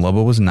Loba, when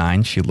Loba was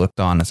 9, she looked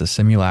on as a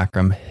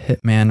simulacrum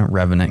hitman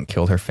revenant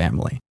killed her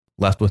family.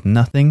 Left with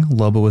nothing,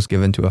 Loba was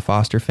given to a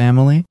foster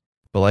family,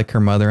 but like her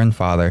mother and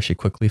father, she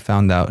quickly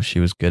found out she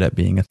was good at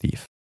being a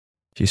thief.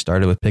 She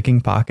started with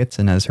picking pockets,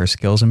 and as her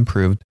skills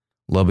improved,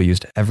 Loba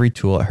used every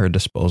tool at her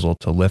disposal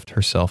to lift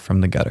herself from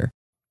the gutter.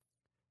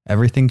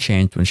 Everything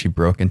changed when she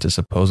broke into a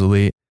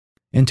supposedly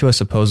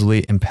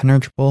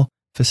impenetrable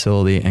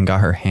facility and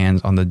got her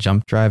hands on the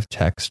jump drive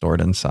tech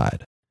stored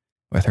inside.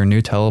 With her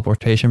new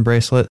teleportation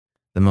bracelet,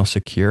 the most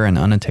secure and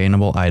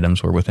unattainable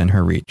items were within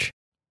her reach.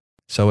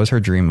 So was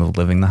her dream of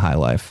living the high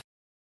life.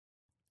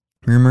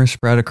 Rumors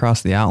spread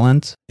across the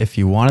Outlands. If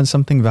you wanted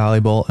something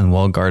valuable and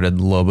well-guarded,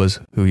 Loba's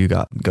who you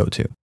go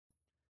to.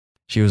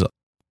 She was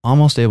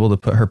almost able to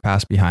put her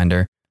past behind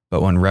her,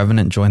 but when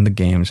Revenant joined the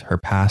games, her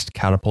past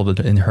catapulted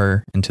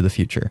her into the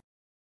future.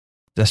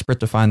 Desperate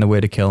to find a way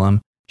to kill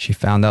him, she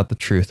found out the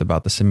truth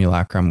about the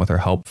simulacrum with her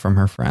help from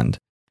her friend,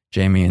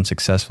 Jamie, and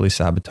successfully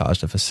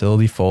sabotaged a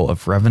facility full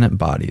of Revenant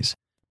bodies,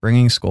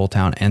 bringing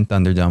Skulltown and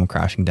Thunderdome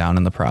crashing down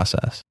in the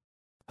process.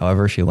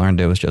 However, she learned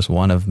it was just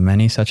one of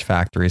many such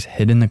factories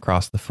hidden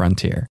across the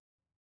frontier.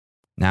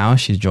 Now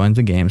she joins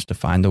the games to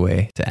find a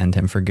way to end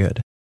him for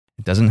good.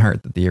 It doesn't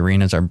hurt that the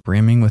arenas are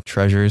brimming with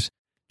treasures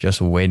just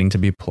waiting to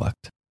be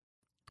plucked.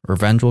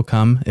 Revenge will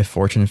come if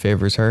fortune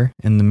favors her.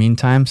 In the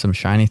meantime, some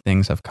shiny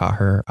things have caught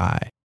her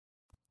eye.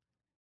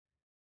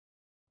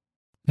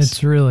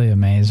 It's really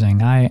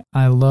amazing. I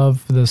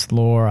love this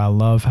lore. I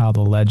love how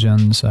the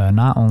legends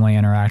not only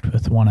interact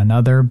with one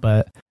another,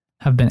 but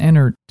have been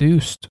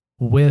introduced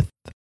with,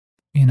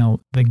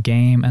 the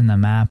game and the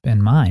map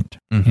in mind.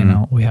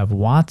 Mm-hmm. We have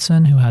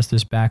Watson, who has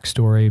this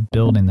backstory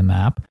building the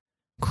map.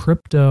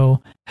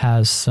 Crypto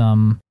has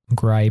some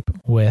gripe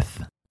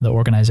with the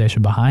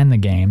organization behind the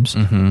games,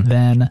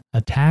 then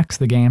attacks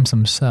the games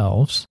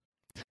themselves.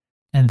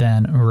 And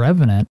then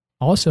Revenant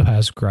also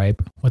has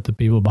gripe with the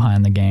people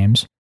behind the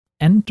games,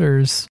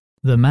 enters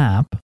the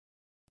map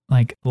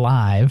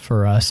live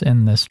for us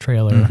in this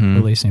trailer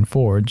releasing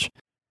Forge.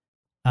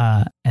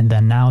 And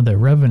then now that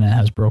Revenant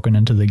has broken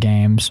into the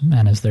games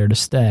and is there to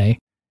stay,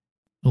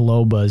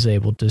 Loba is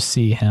able to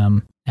see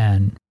him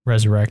and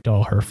resurrect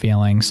all her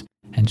feelings,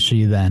 and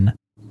she then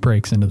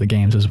breaks into the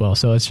games as well.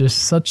 So it's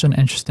just such an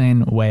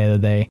interesting way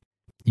that they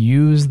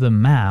use the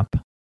map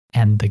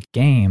and the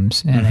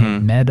games in a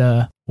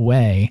meta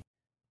way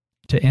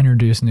to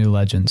introduce new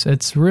legends.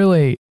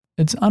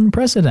 It's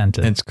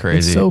unprecedented. It's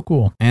crazy. It's so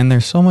cool. And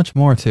there's so much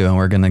more too. And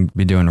we're going to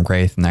be doing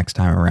Wraith next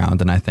time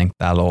around. And I think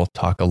that'll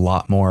talk a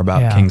lot more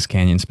about Kings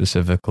Canyon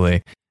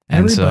specifically.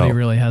 And everybody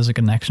really has a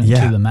connection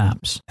to the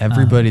maps.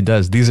 Everybody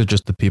does. These are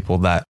just the people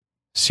that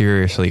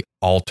seriously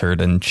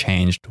altered and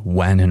changed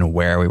when and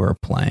where we were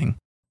playing.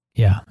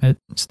 Yeah,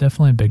 it's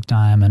definitely big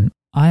time. And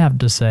I have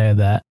to say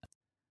that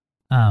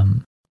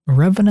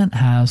Revenant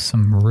has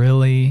some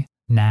really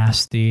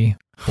nasty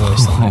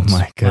voice lines. Oh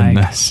my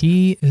goodness.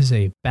 He is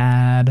a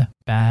bad,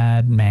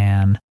 bad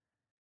man.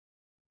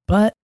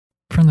 But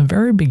from the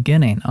very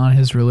beginning on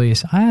his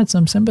release, I had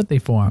some sympathy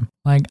for him.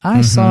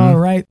 I saw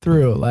right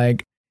through.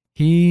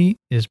 He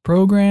is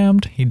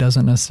programmed. He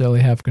doesn't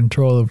necessarily have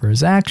control over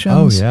his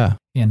actions. Oh, yeah.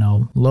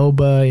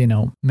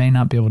 Loba, may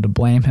not be able to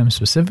blame him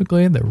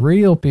specifically. The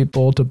real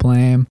people to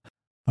blame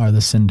are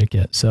the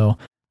Syndicate. So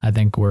I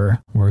think we're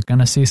going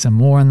to see some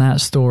more in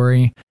that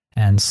story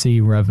and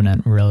see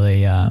Revenant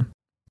really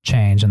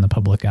change in the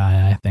public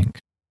eye, I think.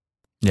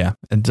 Yeah,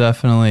 it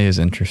definitely is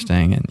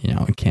interesting, and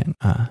it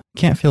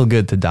can't feel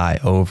good to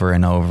die over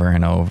and over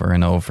and over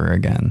and over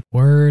again.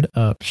 Word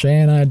up. Shay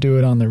and I do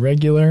it on the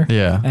regular.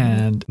 Yeah.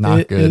 And not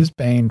it good. Is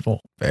painful.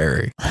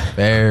 Very,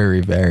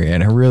 very, very.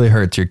 And it really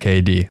hurts your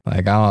KD.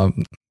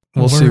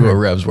 We'll see what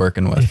Rev's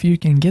working with. If you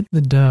can get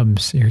the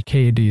dubs, your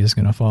KD is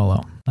going to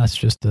follow. That's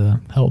just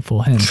a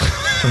helpful hint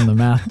from the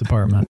math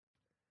department.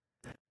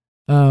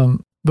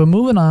 But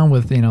moving on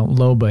with,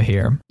 Loba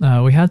here,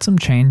 we had some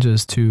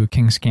changes to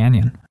Kings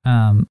Canyon.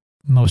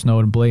 Most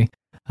notably,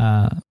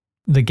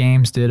 the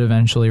games did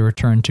eventually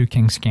return to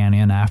Kings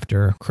Canyon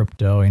after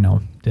Crypto,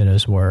 did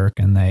his work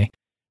and they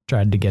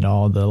tried to get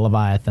all the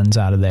Leviathans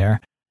out of there.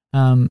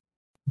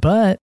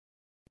 But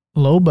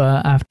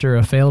Loba, after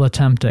a failed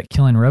attempt at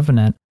killing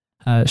Revenant,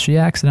 she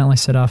accidentally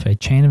set off a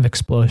chain of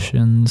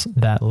explosions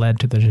that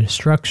led to the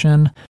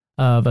destruction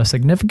of a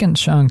significant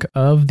chunk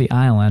of the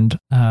island,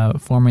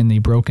 forming the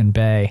Broken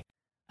Bay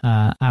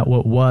at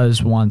what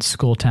was once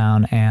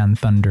Skulltown and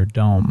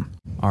Thunderdome.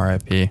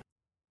 R.I.P.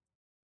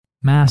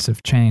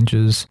 Massive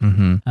changes,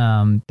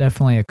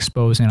 definitely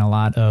exposing a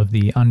lot of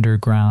the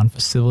underground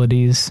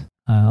facilities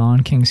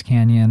on Kings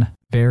Canyon.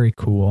 Very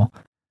cool.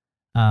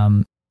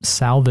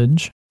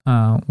 Salvage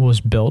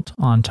was built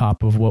on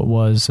top of what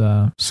was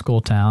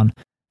Skulltown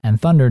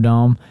and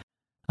Thunderdome,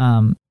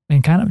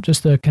 and kind of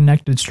just a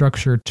connected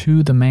structure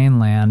to the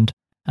mainland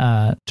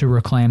to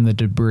reclaim the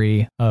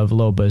debris of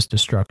Loba's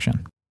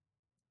destruction.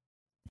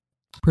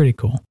 Pretty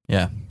cool.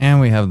 Yeah. And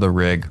we have the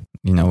rig,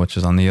 which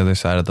is on the other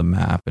side of the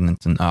map, and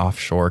it's an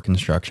offshore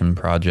construction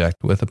project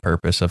with a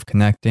purpose of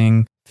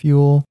connecting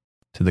fuel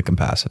to the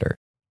capacitor.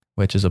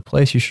 which is a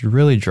place you should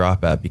really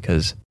drop at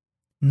because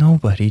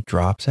nobody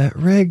drops at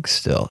rigs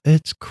still.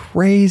 It's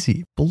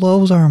crazy.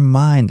 Blows our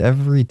mind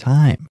every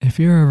time. If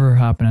you're ever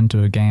hopping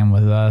into a game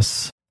with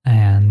us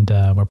and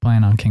we're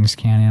playing on Kings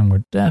Canyon,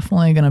 we're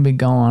definitely going to be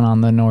going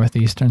on the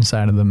northeastern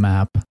side of the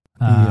map.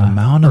 The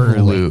amount of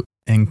loot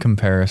in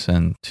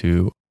comparison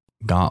to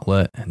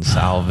Gauntlet and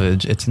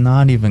Salvage, it's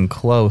not even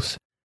close.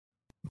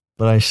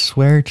 But I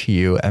swear to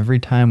you, every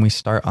time we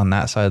start on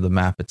that side of the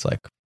map, it's like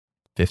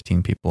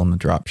 15 people in the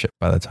dropship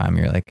by the time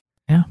you're like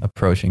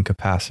approaching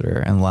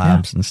Capacitor and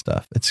labs and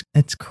stuff.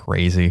 It's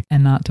crazy.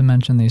 And not to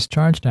mention these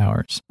charge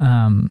towers.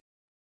 Now,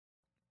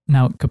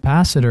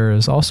 Capacitor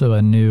is also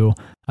a new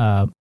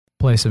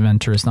place of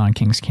interest on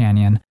Kings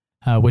Canyon,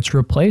 which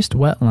replaced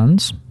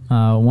Wetlands,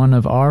 one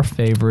of our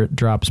favorite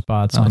drop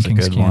spots on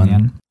Kings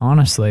Canyon.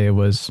 Honestly, it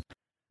was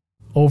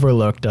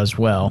overlooked as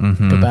well.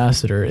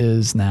 Capacitor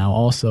is now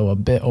also a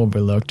bit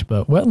overlooked,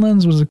 but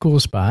Wetlands was a cool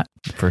spot.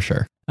 For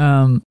sure.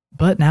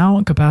 But now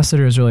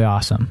Capacitor is really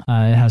awesome.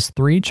 It has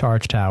 3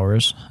 charge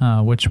towers,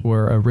 which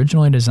were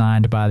originally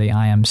designed by the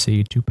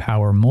IMC to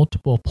power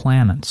multiple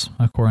planets,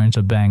 according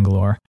to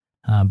Bangalore.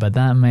 But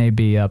that may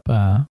be up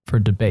for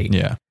debate.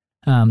 Yeah.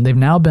 They've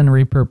now been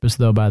repurposed,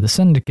 though, by the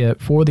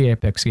Syndicate for the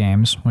Apex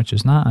games, which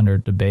is not under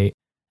debate,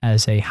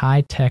 as a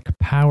high-tech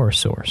power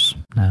source.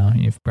 Now,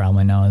 you've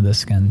probably known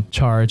this can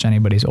charge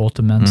anybody's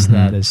ultimates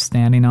that is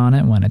standing on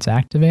it when it's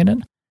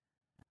activated.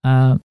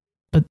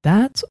 But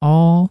that's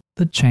all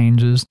the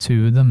changes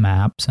to the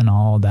maps and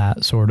all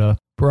that sort of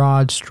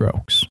broad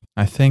strokes.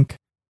 I think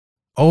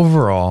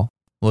overall,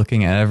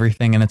 looking at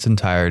everything in its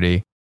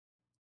entirety,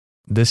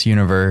 this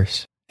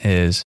universe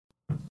is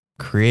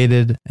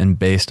created and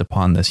based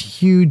upon this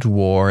huge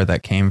war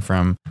that came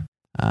from,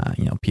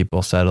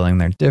 people settling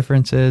their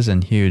differences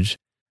and huge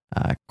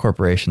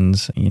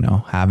corporations,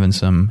 having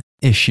some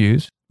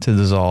issues to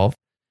dissolve.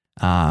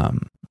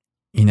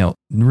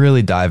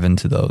 Really dive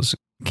into those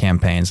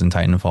campaigns in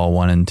Titanfall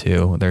 1 and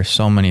 2. There's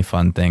so many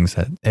fun things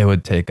that it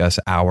would take us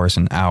hours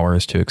and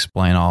hours to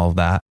explain all of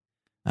that.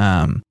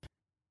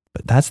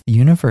 But that's the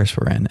universe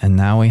we're in. And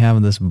now we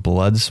have this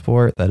blood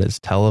sport that is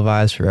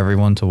televised for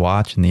everyone to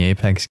watch in the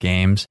Apex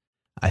games.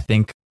 I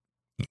think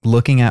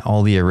looking at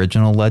all the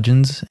original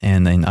legends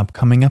in an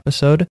upcoming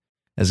episode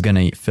is going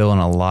to fill in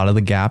a lot of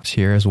the gaps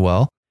here as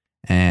well.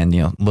 And,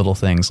 little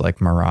things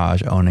like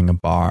Mirage owning a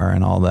bar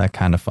and all that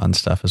kind of fun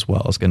stuff as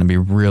well is going to be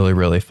really,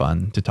 really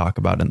fun to talk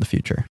about in the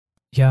future.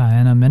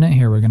 Yeah, in a minute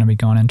here, we're going to be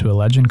going into a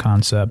legend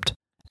concept.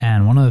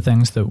 And one of the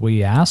things that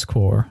we ask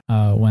for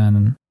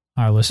when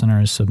our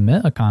listeners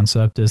submit a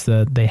concept is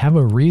that they have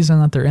a reason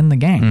that they're in the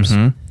games.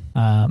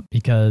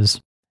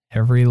 Because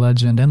every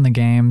legend in the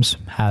games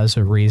has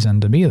a reason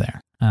to be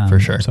there.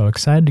 For sure. So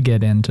excited to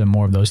get into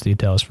more of those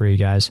details for you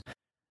guys.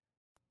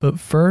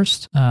 But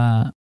first,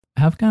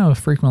 have kind of a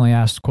frequently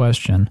asked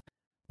question.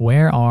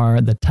 Where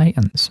are the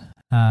Titans?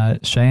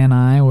 Shay and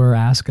I were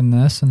asking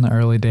this in the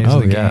early days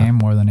of the game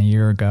more than a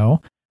year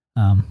ago.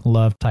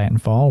 Loved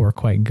Titanfall. We're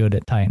quite good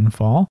at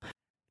Titanfall.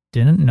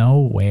 Didn't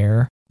know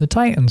where the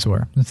Titans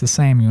were. It's the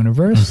same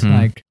universe.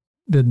 Like,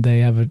 did they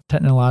have a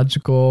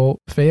technological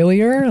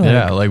failure?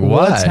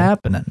 What's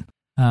happening?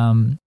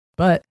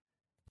 But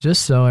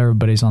just so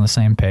everybody's on the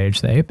same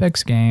page, the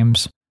Apex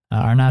games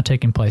are now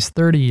taking place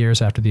 30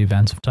 years after the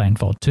events of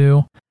Titanfall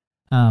 2.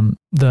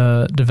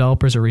 The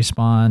developers at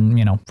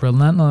Respawn,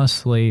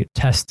 relentlessly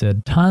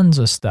tested tons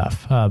of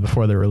stuff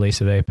before the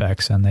release of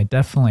Apex, and they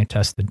definitely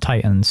tested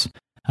Titans,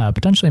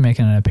 potentially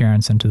making an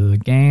appearance into the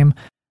game,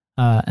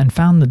 and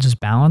found that just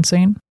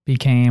balancing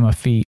became a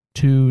feat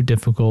too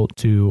difficult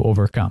to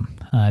overcome.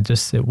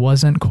 It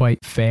wasn't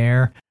quite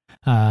fair.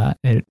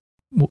 It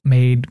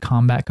made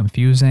combat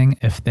confusing.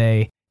 If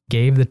they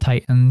gave the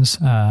Titans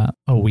a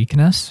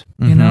weakness,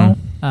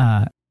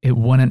 it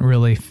wouldn't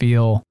really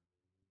feel...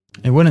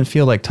 It wouldn't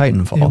feel like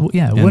Titanfall.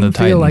 It wouldn't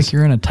feel like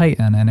you're in a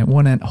Titan, and it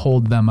wouldn't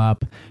hold them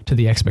up to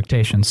the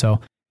expectation. So,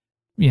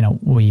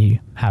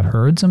 we have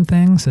heard some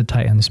things that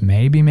Titans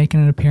may be making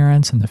an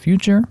appearance in the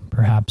future,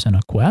 perhaps in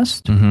a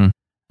quest.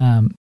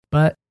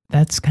 But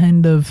that's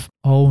kind of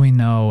all we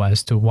know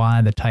as to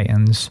why the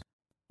Titans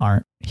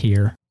aren't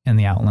here in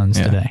the Outlands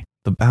today.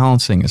 The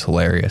balancing is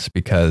hilarious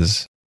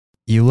because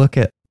you look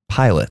at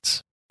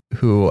pilots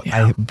who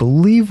I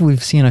believe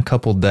we've seen a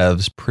couple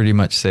devs pretty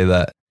much say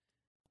that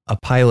a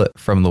pilot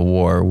from the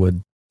war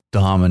would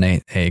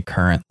dominate a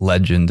current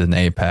legend in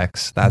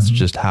Apex. That's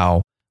just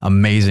how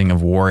amazing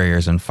of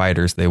warriors and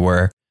fighters they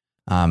were.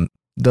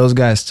 Those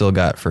guys still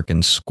got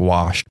freaking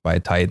squashed by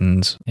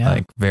Titans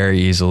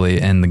very easily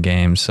in the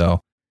game.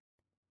 So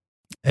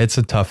it's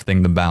a tough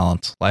thing to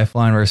balance.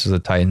 Lifeline versus a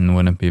Titan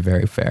wouldn't be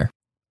very fair.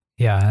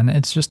 Yeah, and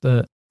it's just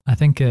I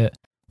think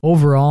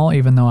overall,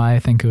 even though I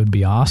think it would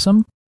be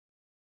awesome,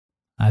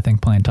 I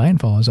think playing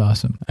Titanfall is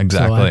awesome.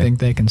 Exactly. So I think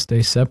they can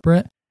stay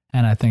separate.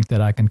 And I think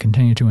that I can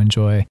continue to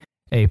enjoy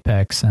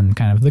Apex and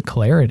kind of the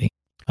clarity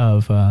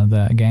of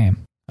that game.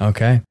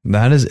 Okay,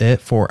 that is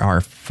it for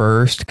our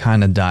first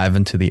kind of dive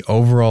into the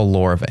overall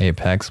lore of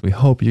Apex. We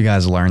hope you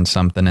guys learned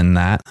something in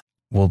that.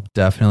 we'll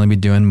definitely be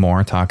doing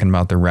more, talking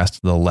about the rest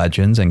of the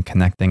legends and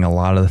connecting a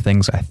lot of the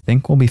things I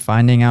think we'll be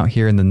finding out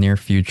here in the near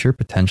future,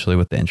 potentially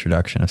with the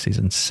introduction of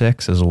season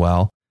 6 as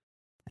well.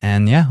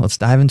 And yeah, let's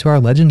dive into our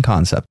legend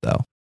concept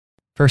though.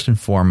 First and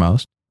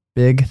foremost,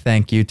 big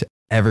thank you to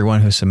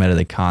everyone who submitted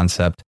a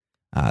concept.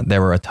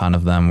 There were a ton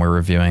of them. We're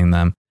reviewing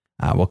them.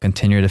 We'll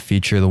continue to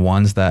feature the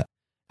ones that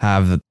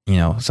have,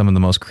 some of the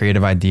most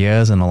creative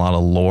ideas and a lot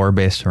of lore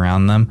based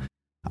around them.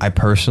 I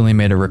personally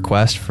made a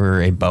request for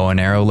a bow and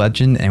arrow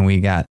legend, and we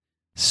got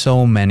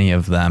so many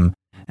of them.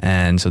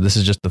 And so this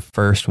is just the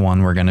first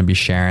one we're going to be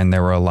sharing.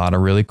 There were a lot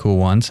of really cool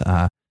ones.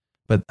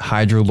 But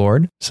Hydro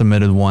Lord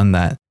submitted one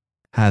that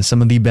has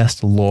some of the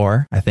best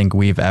lore I think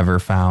we've ever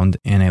found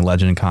in a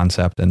legend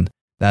concept. And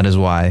that is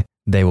why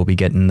they will be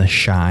getting the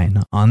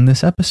shine on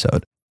this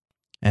episode.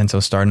 And so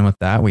starting with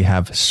that, we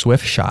have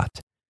Swift Shot,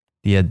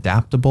 the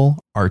adaptable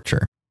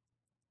archer.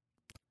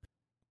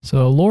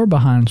 So lore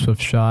behind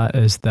Swift Shot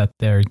is that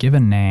their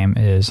given name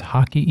is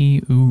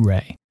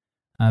Hakii-Ure.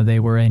 They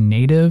were a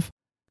native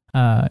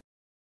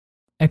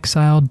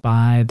exiled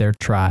by their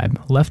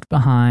tribe, left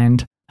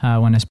behind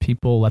when his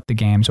people let the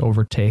games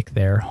overtake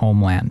their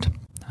homeland.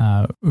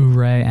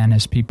 Ure and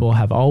his people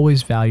have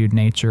always valued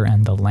nature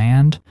and the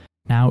land.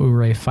 Now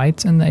Ure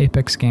fights in the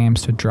Apex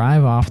games to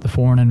drive off the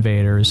foreign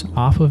invaders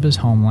off of his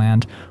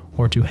homeland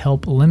or to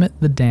help limit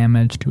the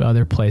damage to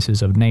other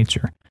places of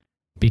nature,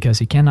 because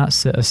he cannot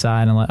sit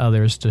aside and let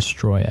others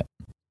destroy it.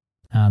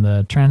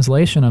 The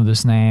translation of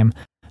this name,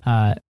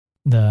 the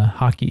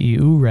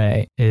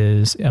Hakii-Ure,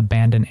 is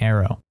abandoned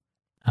arrow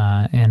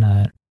in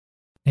a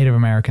Native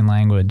American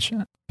language.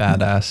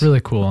 Badass.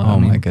 Really cool. Oh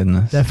my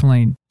goodness.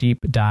 Definitely deep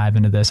dive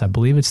into this. I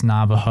believe it's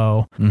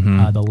Navajo,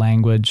 the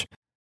language.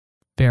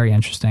 Very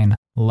interesting.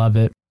 Love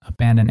it.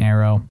 Abandoned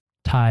arrow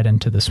tied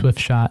into the Swift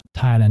Shot,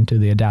 tied into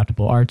the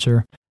adaptable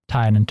archer,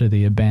 tied into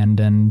the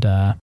abandoned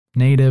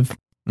native.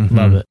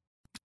 Love it.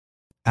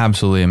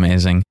 Absolutely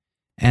amazing.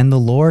 And the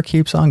lore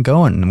keeps on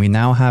going. We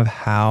now have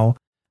how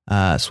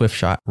Swift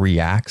Shot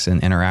reacts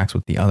and interacts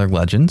with the other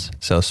legends.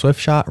 So Swift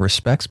Shot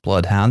respects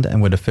Bloodhound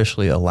and would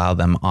officially allow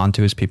them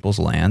onto his people's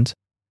lands.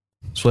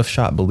 Swift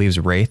Shot believes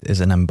Wraith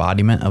is an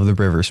embodiment of the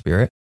river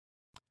spirit.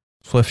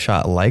 Swift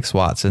Shot likes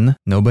Watson.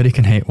 Nobody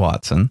can hate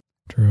Watson.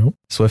 True.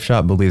 Swift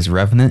Shot believes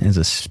Revenant is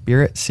a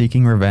spirit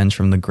seeking revenge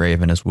from the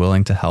grave and is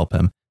willing to help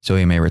him so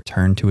he may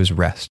return to his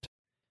rest.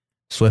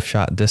 Swift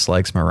Shot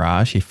dislikes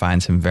Mirage. He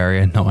finds him very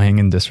annoying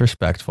and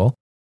disrespectful.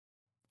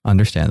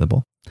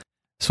 Understandable.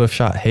 Swift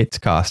Shot hates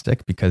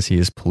Caustic because he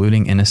is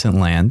polluting innocent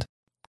land.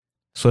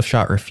 Swift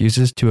Shot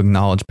refuses to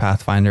acknowledge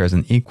Pathfinder as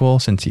an equal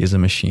since he is a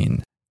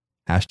machine.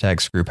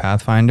 Hashtag screw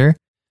Pathfinder.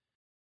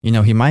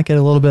 He might get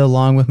a little bit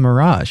along with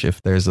Mirage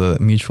if there's a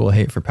mutual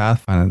hate for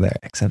Pathfinder there.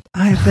 Except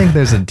I think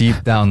there's a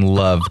deep down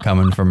love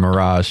coming from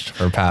Mirage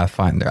for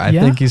Pathfinder. I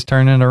think he's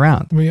turning it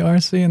around. We are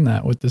seeing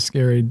that with the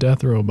scary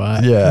death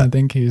robot. Yeah. I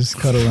think he's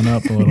cuddling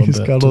up a little bit. He's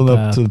cuddling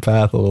up to the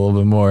Path a little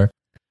bit more.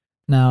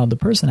 Now, the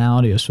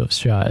personality of Swift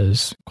Shot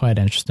is quite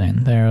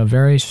interesting. They're a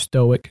very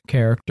stoic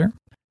character.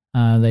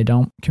 They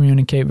don't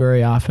communicate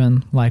very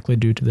often, likely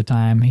due to the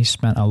time he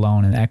spent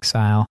alone in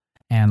exile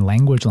and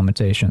language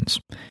limitations.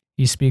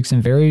 He speaks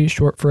in very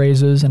short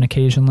phrases and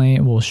occasionally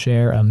will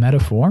share a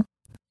metaphor.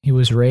 He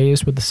was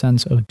raised with a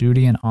sense of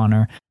duty and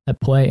honor that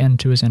play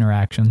into his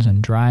interactions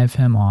and drive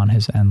him on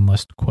his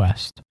endless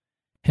quest.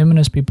 Him and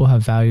his people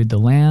have valued the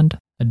land.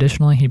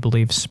 Additionally, he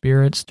believes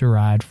spirits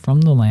derived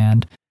from the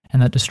land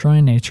and that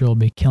destroying nature will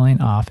be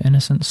killing off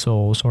innocent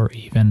souls or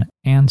even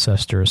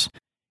ancestors.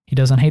 He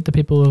doesn't hate the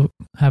people who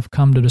have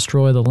come to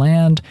destroy the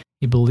land.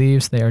 He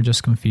believes they are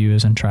just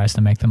confused and tries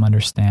to make them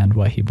understand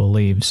what he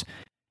believes.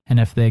 And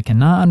if they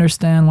cannot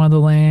understand why the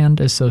land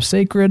is so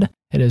sacred,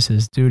 it is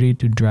his duty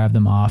to drive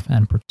them off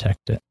and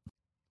protect it.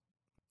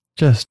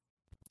 Just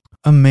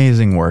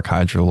amazing work,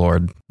 Hydro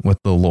Lord, with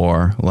the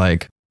lore.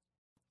 Like,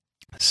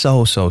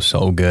 so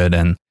good.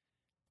 And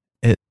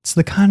it's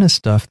the kind of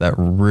stuff that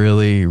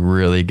really,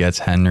 really gets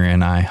Henry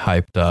and I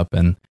hyped up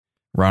and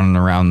running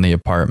around the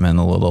apartment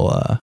a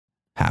little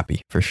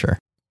happy, for sure.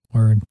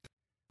 Word.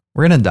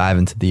 We're going to dive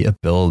into the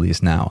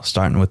abilities now,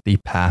 starting with the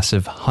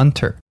passive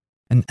Hunter.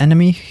 An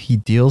enemy he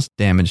deals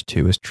damage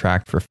to is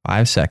tracked for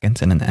 5 seconds,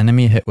 and an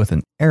enemy hit with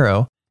an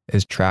arrow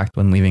is tracked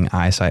when leaving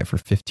eyesight for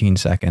 15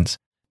 seconds,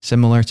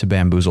 similar to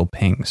Bamboozle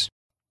pings.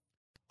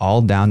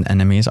 All downed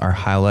enemies are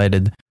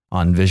highlighted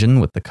on vision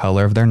with the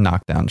color of their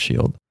knockdown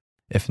shield.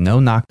 If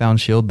no knockdown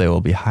shield, they will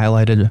be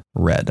highlighted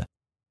red.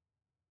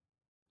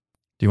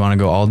 Do you want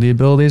to go all the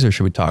abilities, or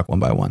should we talk one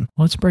by one?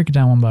 Let's break it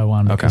down one by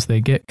one because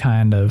they get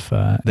kind of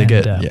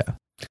in-depth. Yeah.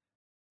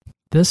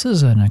 This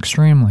is an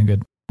extremely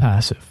good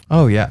passive.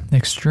 Oh, yeah.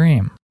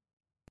 Extreme.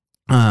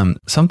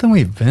 Something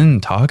we've been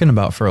talking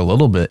about for a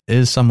little bit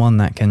is someone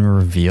that can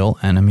reveal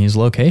enemies'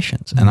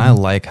 locations. And I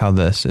like how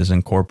this is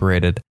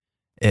incorporated.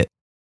 It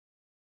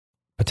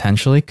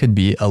potentially could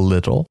be a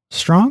little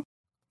strong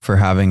for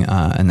having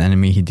an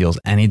enemy he deals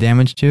any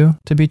damage to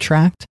be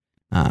tracked.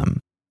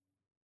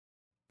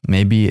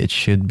 maybe it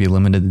should be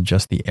limited to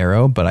just the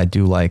arrow, but I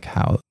do like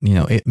how,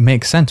 it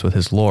makes sense with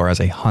his lore as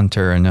a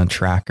hunter and a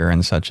tracker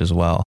and such as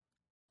well.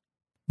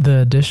 The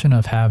addition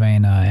of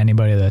having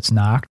anybody that's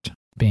knocked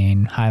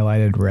being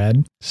highlighted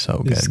red so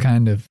good. Is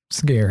kind of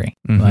scary.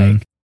 Mm-hmm.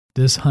 Like,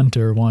 this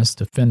hunter wants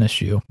to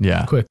finish you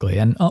quickly.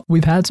 And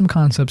we've had some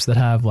concepts that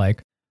have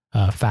like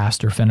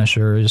faster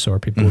finishers or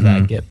people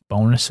that get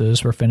bonuses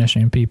for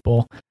finishing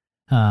people.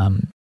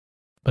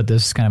 But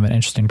this is kind of an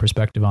interesting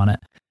perspective on it.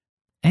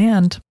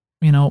 And,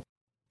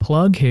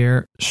 plug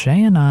here,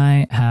 Shay and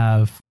I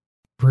have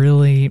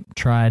really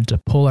tried to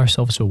pull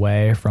ourselves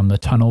away from the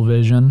tunnel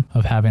vision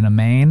of having a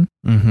main.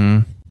 Mm-hmm.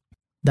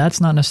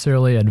 That's not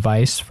necessarily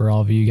advice for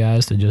all of you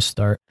guys to just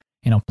start,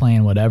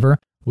 playing whatever.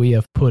 We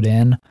have put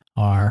in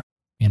our,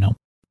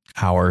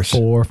 hours,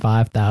 4,000 or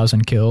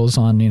 5,000 kills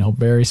on,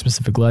 very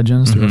specific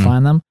legends to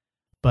refine them.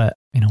 But,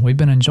 we've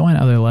been enjoying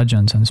other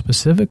legends, and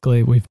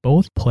specifically, we've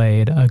both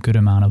played a good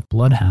amount of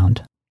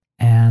Bloodhound.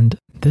 And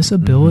this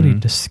ability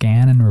to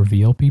scan and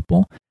reveal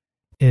people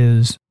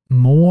is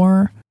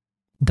more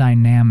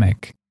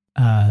dynamic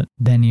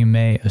than you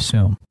may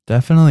assume.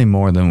 Definitely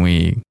more than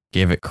we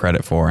gave it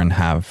credit for and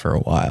have for a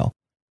while.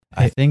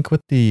 I think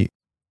with the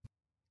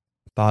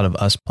thought of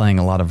us playing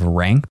a lot of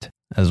ranked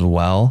as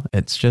well,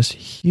 it's just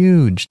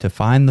huge to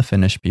find the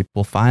finished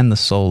people, find the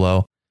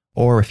solo,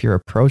 or if you're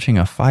approaching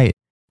a fight,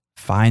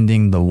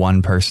 finding the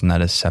one person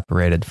that is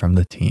separated from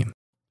the team.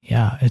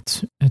 Yeah,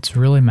 it's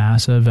really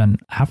massive. And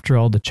after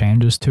all the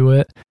changes to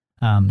it,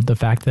 the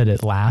fact that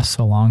it lasts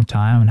a long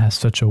time and has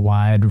such a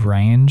wide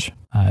range,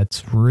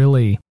 it's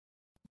really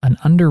an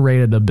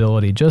underrated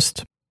ability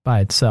just by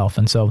itself.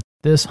 And so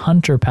this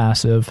hunter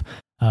passive,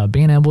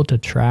 being able to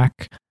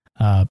track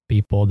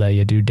people that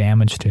you do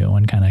damage to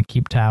and kind of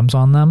keep tabs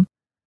on them,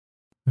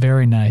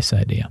 very nice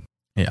idea.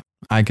 Yeah,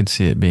 I could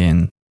see it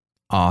being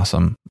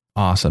awesome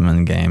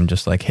in game,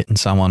 just like hitting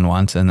someone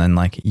once and then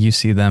like you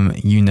see them,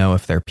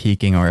 if they're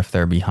peeking or if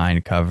they're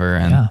behind cover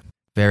and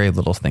very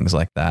little things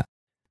like that.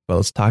 But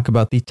let's talk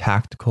about the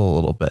tactical a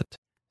little bit.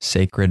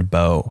 Sacred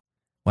Bow.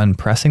 When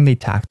pressing the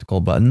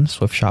tactical button,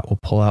 Swiftshot will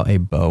pull out a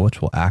bow,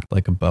 which will act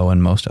like a bow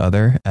in most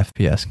other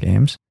FPS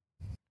games.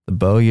 The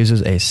bow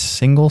uses a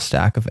single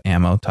stack of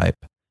ammo type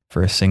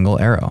for a single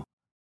arrow.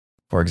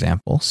 For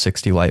example,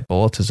 60 light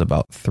bullets is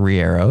about 3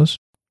 arrows.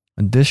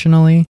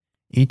 Additionally,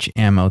 each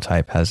ammo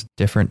type has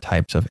different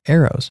types of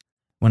arrows.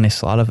 When a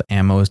slot of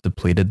ammo is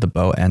depleted, the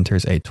bow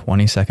enters a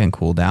 20-second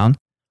cooldown.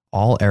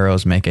 All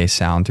arrows make a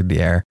sound through the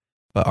air,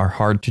 but are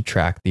hard to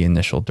track the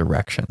initial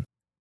direction.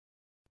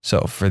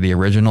 So for the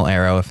original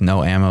arrow, if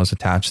no ammo is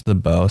attached to the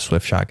bow,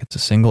 Swiftshot gets a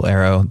single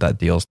arrow that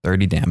deals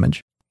 30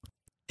 damage.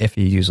 If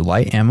you use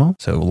light ammo,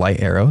 so light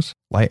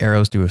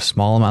arrows do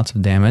small amounts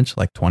of damage,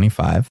 like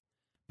 25,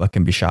 but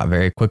can be shot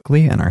very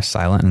quickly and are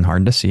silent and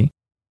hard to see.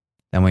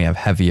 Then we have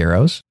heavy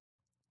arrows.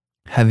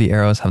 Heavy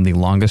arrows have the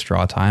longest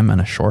draw time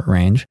and a short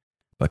range,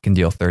 but can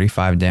deal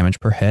 35 damage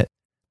per hit,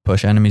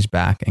 push enemies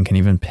back, and can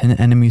even pin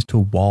enemies to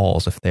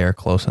walls if they are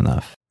close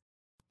enough.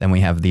 Then we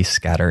have the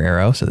scatter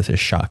arrow, so this is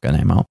shotgun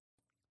ammo.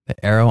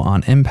 The arrow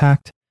on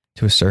impact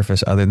to a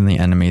surface other than the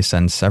enemy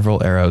sends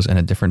several arrows in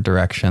a different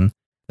direction.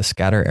 The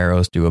scatter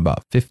arrows do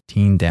about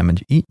 15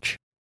 damage each.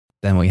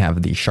 Then we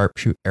have the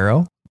sharpshoot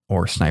arrow,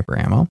 or sniper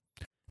ammo.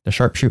 The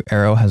sharpshoot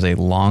arrow has a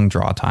long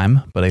draw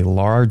time, but a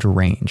large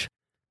range.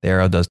 The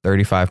arrow does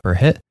 35 per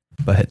hit,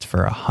 but hits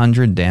for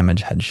 100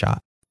 damage headshot.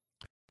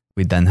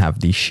 We then have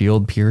the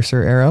shield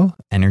piercer arrow,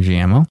 energy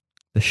ammo.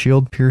 The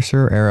shield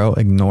piercer arrow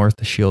ignores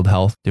the shield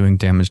health, doing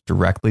damage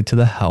directly to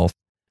the health,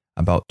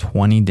 about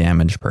 20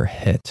 damage per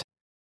hit.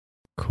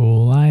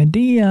 Cool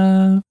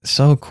idea.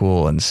 So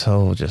cool and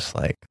so just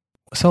like,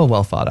 so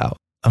well thought out.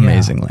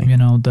 Amazingly.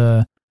 Yeah,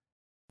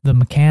 the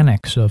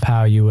mechanics of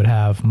how you would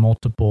have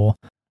multiple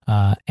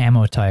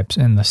ammo types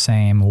in the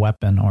same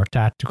weapon or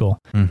tactical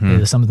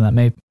is something that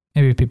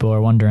maybe people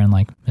are wondering,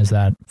 like, is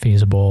that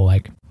feasible?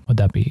 Like, would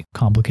that be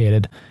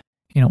complicated?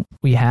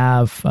 We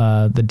have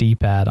the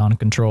D-pad on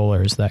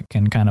controllers that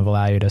can kind of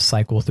allow you to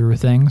cycle through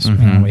things.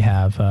 We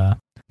have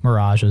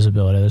Mirage's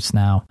ability that's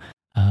now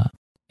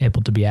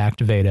able to be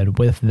activated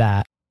with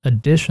that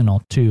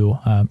additional to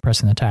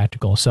pressing the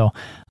tactical. So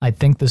I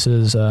think this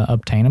is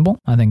obtainable.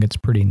 I think it's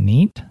pretty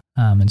neat.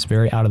 It's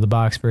very out of the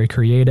box, very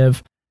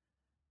creative.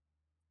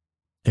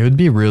 It would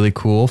be really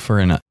cool for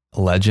a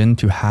legend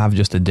to have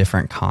just a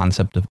different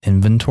concept of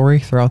inventory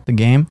throughout the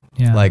game.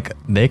 Yeah. Like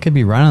they could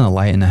be running a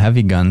light and a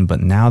heavy gun,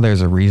 but now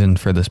there's a reason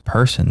for this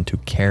person to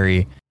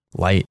carry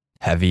light,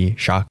 heavy,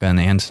 shotgun,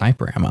 and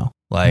sniper ammo.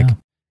 Like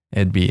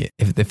it'd be,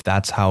 if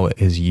that's how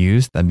it is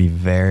used, that'd be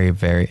very,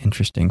 very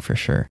interesting for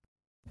sure.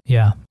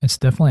 Yeah, it's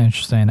definitely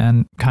interesting.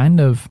 And kind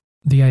of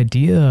the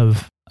idea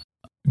of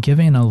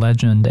giving a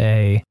legend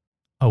a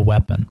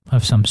weapon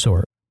of some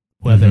sort,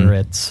 whether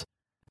it's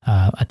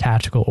a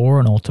tactical or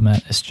an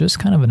ultimate, is just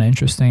kind of an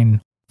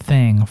interesting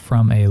thing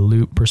from a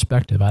loot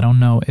perspective. I don't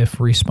know if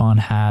Respawn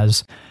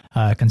has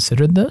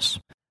considered this,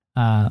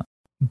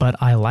 but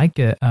I like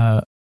it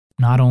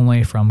not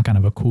only from kind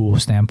of a cool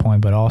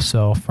standpoint, but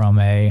also from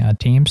a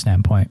team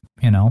standpoint.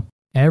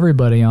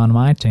 everybody on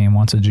my team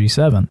wants a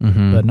G7,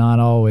 Mhm. but not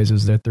always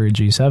is there 3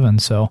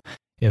 G7s. So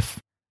if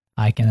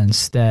I can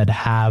instead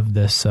have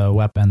this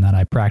weapon that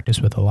I practice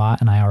with a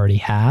lot and I already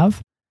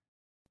have,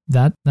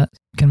 that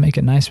can make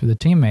it nice for the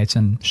teammates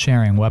and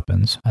sharing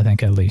weapons, I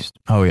think, at least.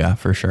 Oh yeah,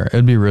 for sure.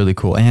 It'd be really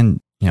cool. And,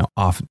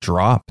 off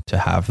drop to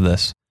have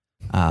this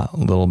a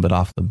little bit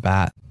off the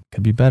bat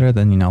could be better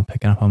than,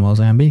 picking up a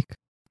Mozambique.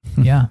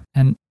 Yeah.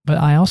 But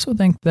I also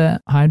think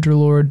that Hydra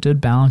Lord did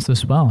balance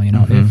this well.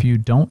 If you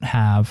don't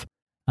have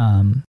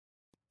a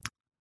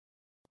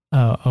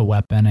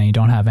weapon and you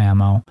don't have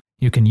ammo,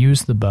 you can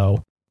use the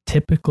bow.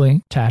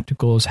 Typically,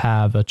 tacticals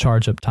have a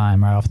charge up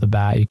time right off the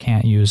bat. You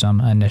can't use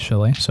them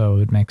initially. So it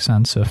would make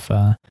sense if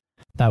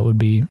that would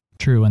be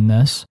true in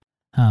this.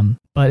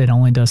 But it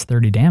only does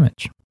 30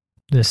 damage.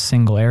 This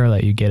single arrow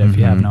that you get if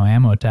you have no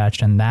ammo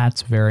attached. And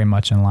that's very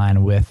much in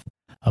line with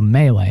a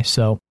melee.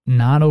 So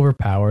not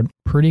overpowered,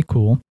 pretty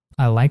cool.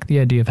 I like the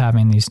idea of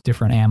having these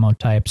different ammo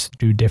types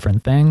do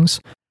different things.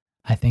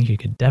 I think you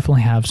could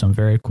definitely have some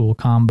very cool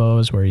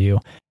combos where you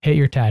hit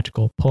your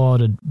tactical, pull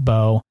out a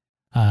bow,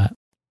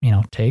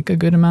 take a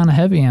good amount of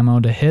heavy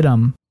ammo to hit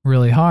them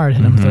really hard,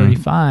 hit them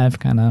 35,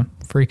 kind of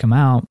freak them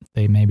out.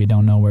 They maybe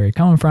don't know where you're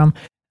coming from,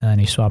 and then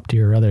you swap to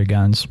your other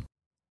guns.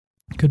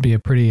 Could be a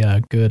pretty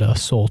good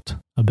assault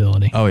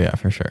ability. Oh yeah,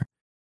 for sure.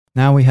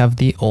 Now we have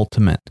the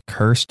ultimate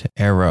Cursed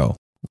Arrow.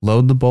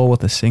 Load the bowl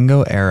with a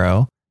single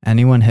arrow.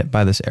 Anyone hit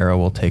by this arrow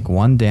will take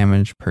 1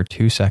 damage per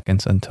 2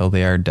 seconds until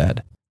they are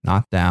dead.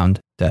 Not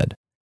downed, dead.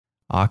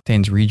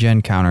 Octane's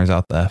regen counters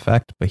out the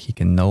effect, but he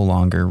can no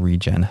longer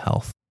regen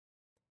health.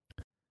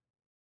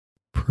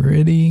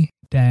 Pretty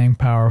dang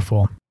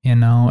powerful.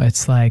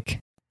 It's like...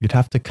 You'd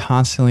have to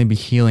constantly be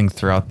healing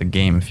throughout the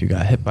game if you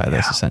got hit by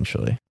this,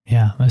 essentially.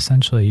 Yeah,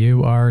 essentially,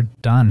 you are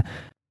done.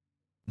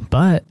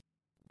 But,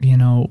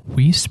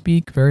 we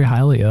speak very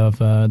highly of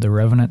the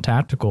Revenant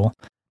Tactical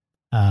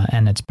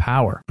and its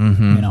power.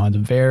 It's a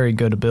very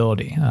good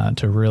ability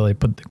to really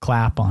put the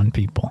clap on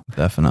people.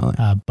 Definitely.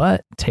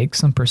 But take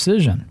some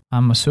precision.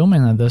 I'm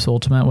assuming that this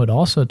ultimate would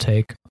also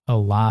take a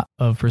lot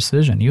of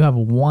precision. You have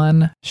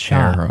one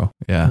shot. Arrow,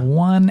 yeah.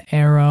 One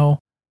arrow.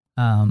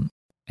 And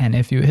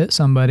if you hit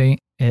somebody,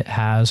 it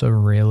has a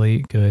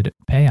really good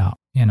payout.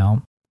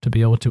 To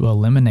be able to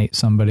eliminate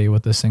somebody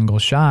with a single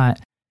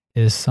shot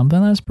is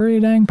something that's pretty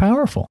dang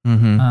powerful.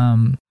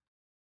 Cool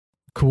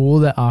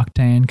that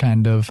Octane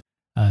kind of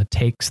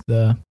takes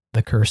the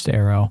Cursed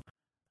Arrow,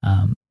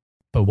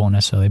 but won't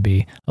necessarily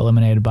be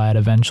eliminated by it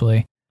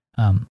eventually.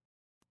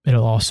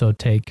 It'll also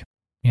take,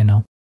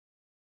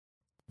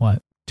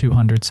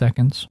 200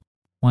 seconds?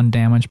 1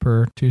 damage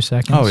per 2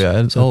 seconds. Oh yeah,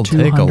 it'll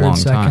take a long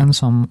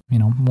seconds, time.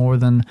 More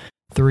than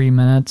 3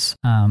 minutes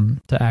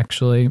to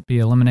actually be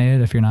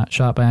eliminated if you're not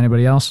shot by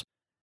anybody else.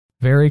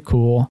 Very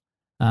cool.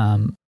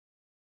 I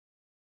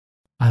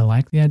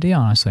like the idea,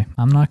 honestly.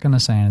 I'm not going to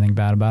say anything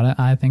bad about it.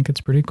 I think it's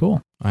pretty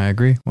cool. I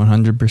agree,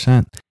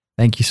 100%.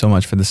 Thank you so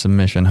much for the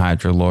submission,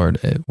 Hydra Lord.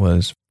 It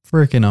was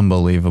freaking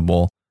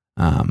unbelievable.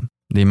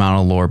 The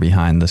amount of lore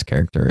behind this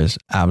character is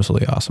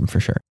absolutely awesome for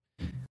sure.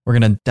 We're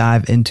going to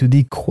dive into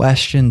the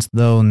questions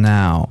though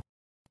now.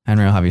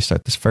 Henry, I'll have you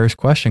start this first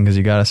question because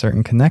you got a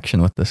certain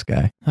connection with this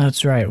guy.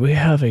 That's right. We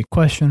have a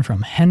question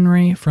from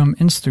Henry from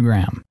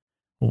Instagram.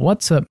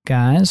 What's up,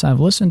 guys? I've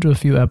listened to a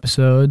few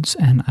episodes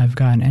and I've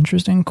got an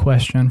interesting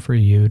question for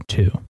you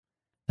too.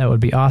 That would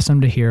be awesome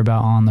to hear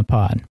about on the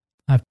pod.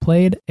 I've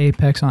played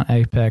Apex on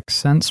Apex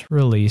since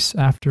release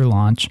after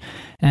launch,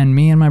 and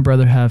me and my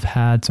brother have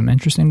had some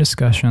interesting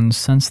discussions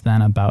since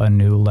then about a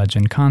new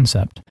Legend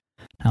concept.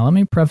 Now, let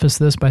me preface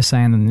this by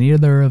saying that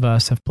neither of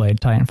us have played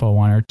Titanfall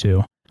 1 or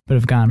 2, but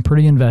have gotten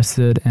pretty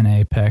invested in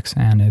Apex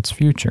and its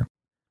future.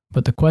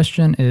 But the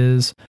question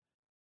is,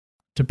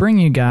 to bring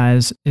you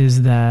guys,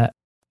 is that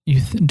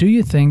do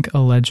you think a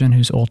Legend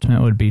whose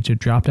ultimate would be to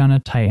drop down a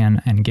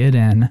Titan and get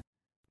in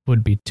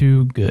would be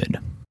too good?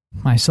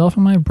 Myself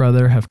and my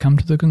brother have come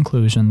to the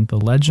conclusion the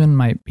Legend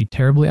might be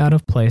terribly out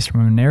of place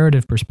from a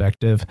narrative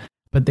perspective,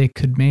 but they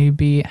could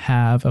maybe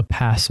have a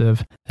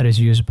passive that is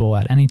usable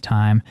at any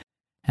time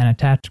and a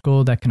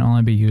tactical that can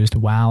only be used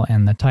while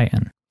in the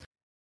Titan.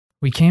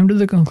 We came to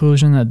the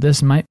conclusion that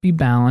this might be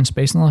balanced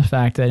based on the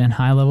fact that in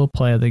high-level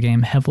play, the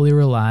game heavily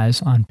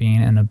relies on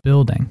being in a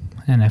building,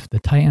 and if the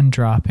Titan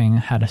dropping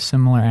had a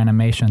similar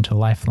animation to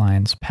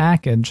Lifeline's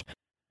package,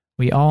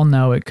 we all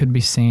know it could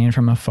be seen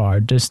from a far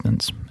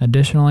distance.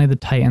 Additionally, the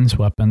Titan's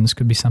weapons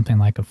could be something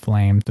like a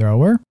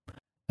flamethrower.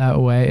 That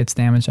way, its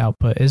damage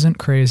output isn't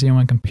crazy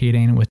when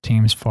competing with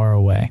teams far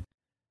away.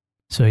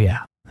 So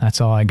yeah, that's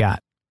all I got.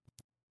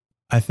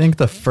 I think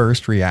the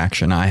first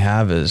reaction I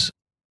have is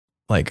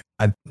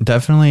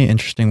definitely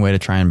interesting way to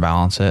try and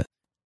balance it.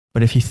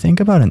 But if you think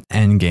about an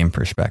end game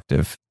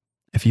perspective,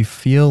 if you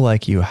feel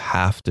like you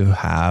have to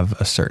have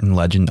a certain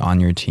Legend on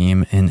your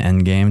team in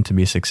end game to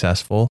be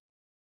successful,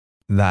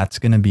 that's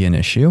going to be an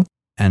issue.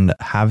 And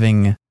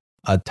having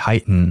a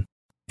Titan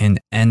in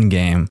end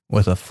game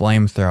with a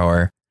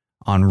flamethrower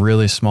on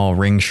really small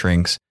ring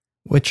shrinks,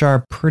 which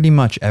are pretty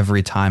much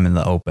every time in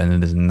the open,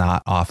 it is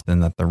not often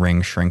that the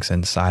ring shrinks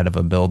inside of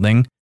a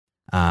building.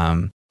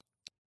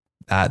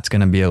 That's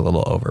going to be a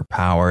little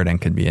overpowered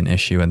and could be an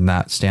issue in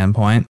that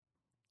standpoint.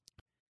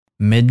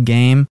 Mid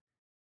game,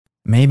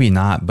 maybe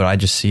not, but I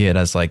just see it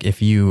as like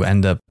if you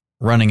end up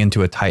running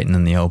into a Titan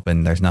in the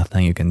open, there's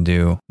nothing you can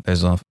do.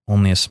 There's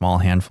only a small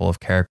handful of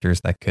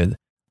characters that could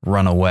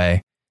run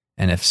away.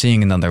 And if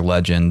seeing another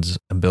Legend's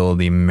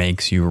ability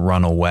makes you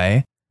run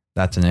away,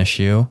 that's an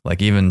issue.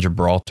 Like even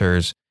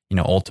Gibraltar's,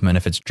 ultimate,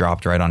 if it's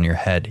dropped right on your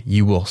head,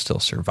 you will still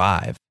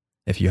survive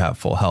if you have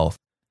full health.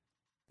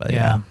 But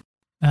yeah.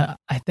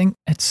 I think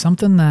it's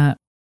something that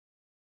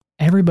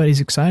everybody's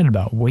excited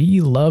about.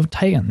 We love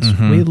Titans.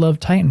 Mm-hmm. We love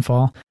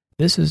Titanfall.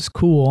 This is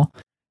cool.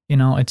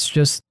 It's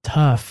just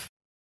tough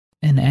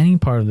in any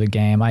part of the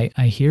game. I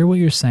hear what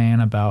you're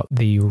saying about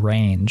the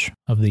range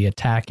of the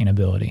attacking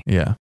ability.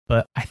 Yeah.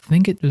 But I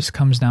think it just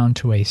comes down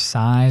to a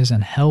size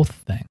and health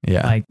thing.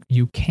 Yeah. Like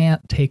you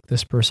can't take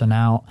this person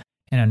out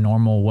in a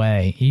normal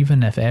way,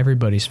 even if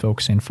everybody's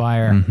focusing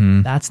fire.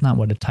 Mm-hmm. That's not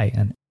what a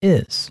Titan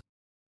is.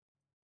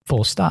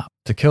 Full stop.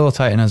 To kill a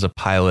Titan as a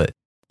pilot,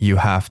 you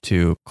have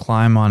to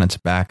climb on its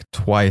back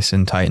twice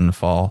in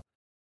Titanfall,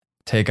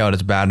 take out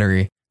its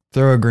battery,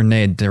 throw a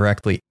grenade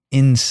directly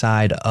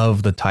inside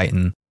of the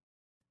Titan.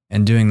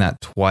 And doing that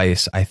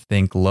twice, I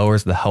think,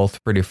 lowers the health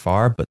pretty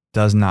far, but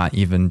does not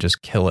even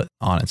just kill it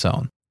on its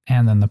own.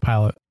 And then the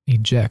pilot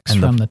ejects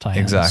from the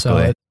Titan. Exactly.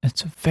 So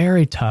it's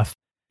very tough.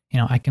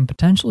 I can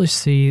potentially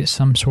see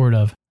some sort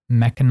of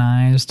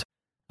mechanized,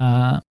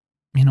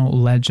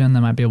 Legend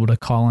that might be able to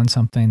call in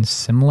something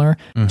similar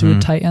to a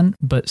Titan,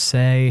 but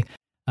say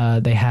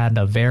they had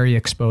a very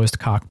exposed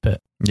cockpit.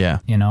 Yeah.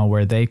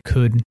 Where they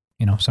could,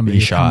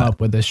 somebody could come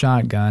up with a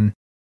shotgun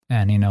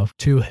and,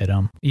 to hit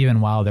them,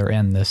 even while they're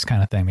in this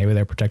kind of thing. Maybe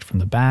they're protected from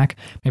the back.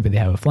 Maybe they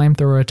have a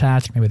flamethrower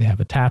attached. Maybe they have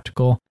a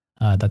tactical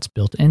that's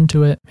built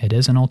into it. It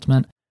is an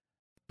ultimate.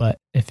 But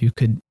if you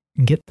could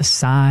get the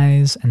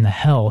size and the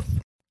health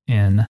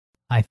in,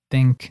 I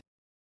think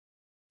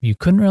you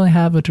couldn't really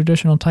have a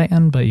traditional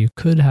Titan, but you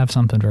could have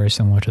something very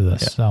similar to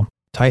this. Yeah. So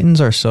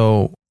Titans are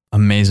so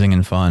amazing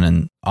and fun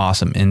and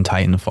awesome in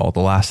Titanfall. The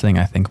last thing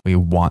I think we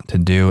want to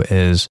do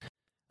is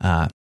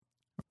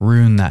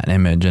ruin that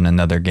image in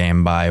another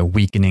game by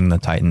weakening the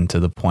Titan to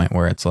the point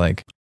where it's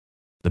like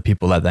the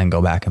people that then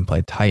go back and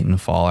play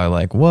Titanfall are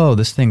like, whoa,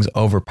 this thing's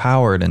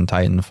overpowered in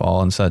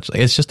Titanfall and such.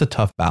 It's just a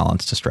tough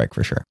balance to strike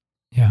for sure.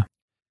 Yeah.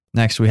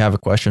 Next, we have a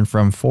question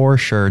from For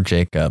Sure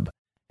Jacob.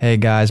 Hey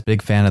guys,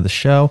 big fan of the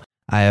show.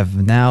 I have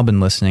now been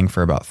listening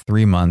for about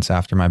 3 months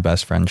after my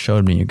best friend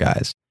showed me you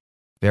guys.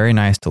 Very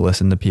nice to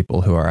listen to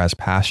people who are as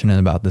passionate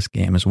about this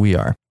game as we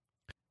are.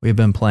 We've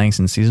been playing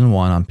since Season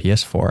 1 on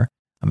PS4.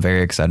 I'm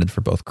very excited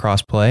for both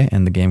crossplay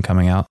and the game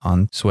coming out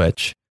on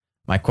Switch.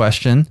 My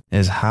question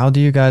is, how do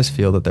you guys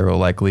feel that there will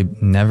likely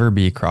never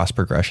be cross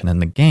progression in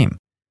the game?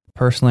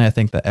 Personally, I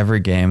think that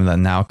every game that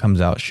now comes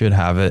out should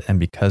have it,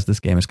 and because this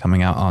game is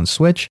coming out on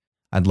Switch,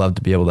 I'd love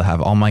to be able to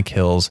have all my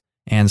kills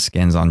and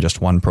skins on just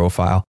one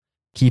profile.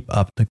 Keep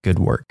up the good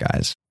work,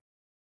 guys.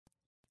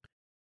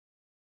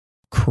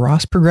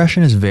 Cross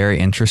progression is very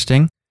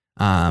interesting.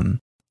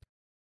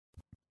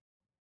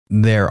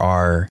 There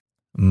are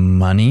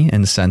money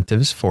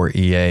incentives for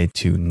EA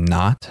to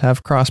not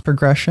have cross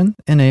progression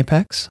in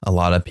Apex. A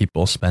lot of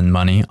people spend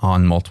money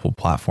on multiple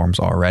platforms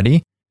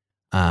already.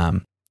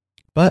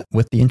 But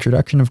with the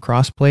introduction of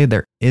crossplay,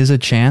 there is a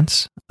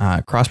chance.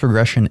 Cross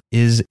progression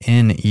is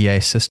in EA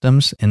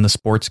systems in the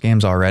sports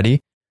games already.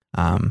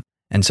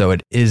 And so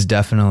it is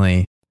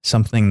definitely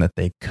something that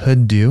they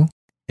could do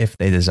if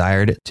they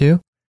desired it to.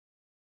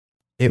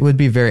 It would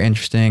be very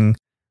interesting.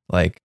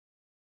 Like,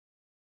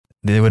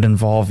 they would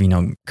involve,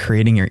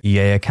 creating your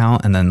EA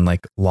account and then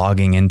like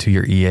logging into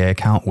your EA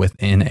account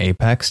within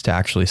Apex to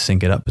actually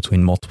sync it up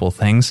between multiple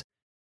things.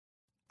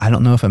 I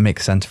don't know if it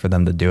makes sense for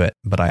them to do it,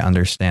 but I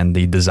understand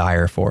the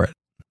desire for it.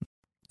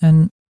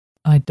 And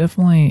I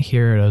definitely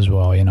hear it as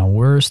well.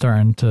 We're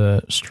starting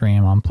to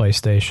stream on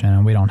PlayStation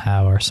and we don't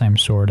have our same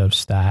sort of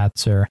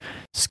stats or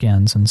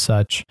skins and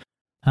such.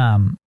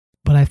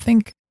 But I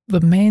think the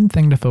main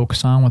thing to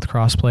focus on with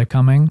crossplay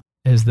coming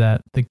is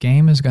that the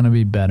game is going to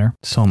be better.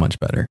 So much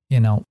better.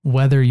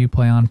 Whether you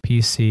play on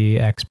PC,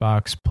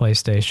 Xbox,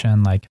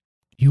 PlayStation, like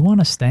you want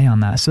to stay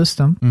on that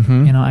system.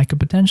 Mm-hmm. I could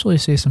potentially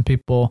see some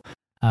people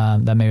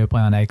that maybe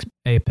play on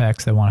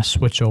Apex that want to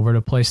switch over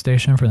to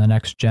PlayStation for the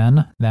next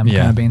gen, them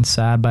kind of being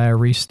sad by a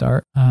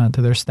restart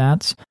to their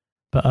stats.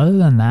 But other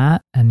than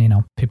that,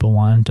 and people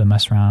wanting to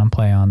mess around and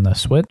play on the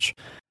Switch,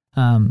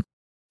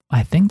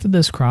 I think that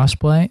this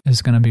crossplay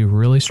is going to be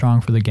really strong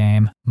for the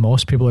game.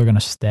 Most people are going to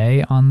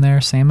stay on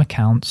their same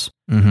accounts.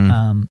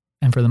 Mm-hmm.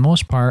 And for the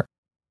most part,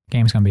 the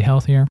game's going to be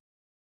healthier.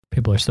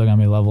 People are still going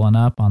to be leveling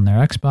up on their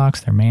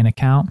Xbox, their main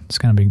account. It's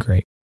going to be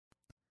great.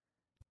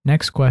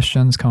 Next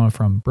question's coming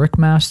from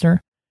Brickmaster.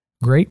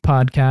 Great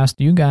podcast.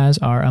 You guys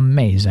are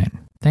amazing.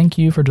 Thank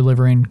you for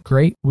delivering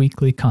great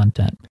weekly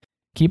content.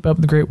 Keep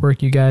up the great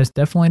work, you guys.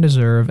 Definitely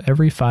deserve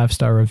every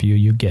 5-star review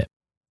you get.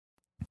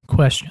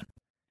 Question.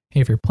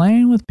 If you're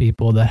playing with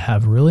people that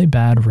have really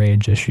bad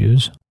rage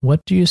issues, what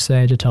do you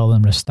say to tell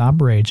them to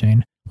stop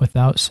raging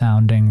without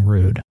sounding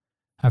rude?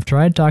 I've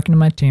tried talking to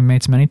my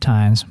teammates many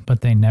times,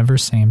 but they never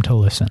seem to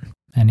listen.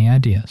 Any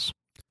ideas?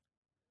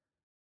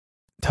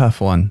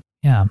 Tough one.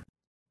 Yeah.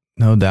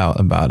 No doubt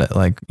about it.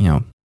 Like,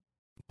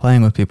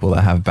 playing with people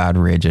that have bad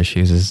rage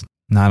issues is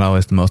not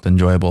always the most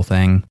enjoyable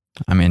thing.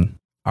 I mean,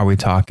 are we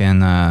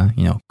talking,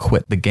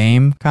 quit the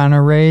game kind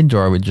of rage,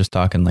 or are we just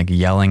talking like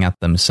yelling at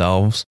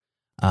themselves,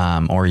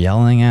 or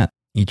yelling at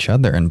each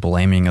other and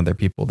blaming other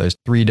people? There's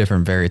 3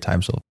 different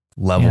types of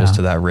levels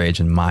to that rage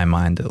in my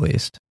mind, at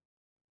least.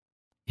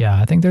 Yeah,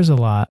 I think there's a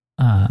lot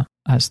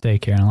at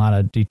stake here and a lot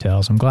of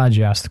details. I'm glad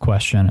you asked the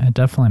question. It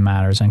definitely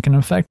matters and can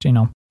affect,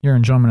 your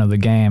enjoyment of the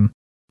game.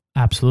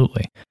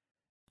 Absolutely.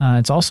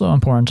 It's also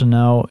important to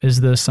know,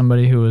 is this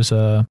somebody who is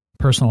a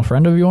personal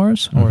friend of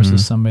yours, or is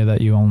this somebody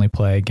that you only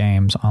play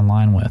games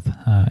online with?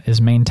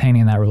 Is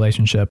maintaining that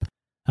relationship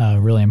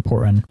really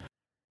important?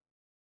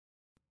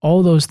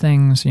 All those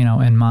things,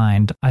 in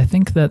mind, I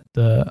think that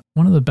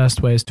one of the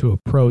best ways to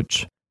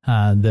approach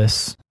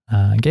this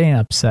getting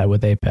upset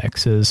with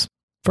Apex is,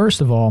 first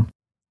of all,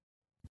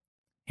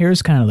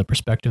 here's kind of the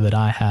perspective that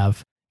I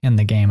have in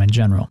the game in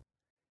general.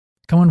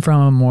 Coming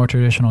from a more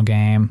traditional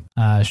game,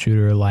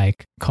 shooter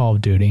like Call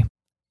of Duty,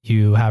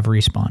 you have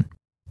respawn.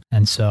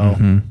 And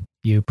so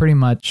you pretty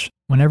much,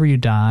 whenever you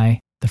die,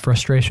 the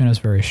frustration is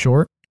very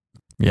short.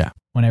 Yeah.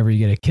 Whenever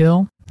you get a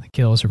kill, the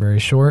kills are very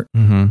short.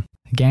 The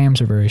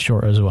games are very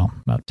short as well,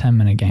 about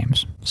 10-minute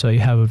games. So you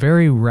have a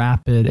very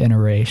rapid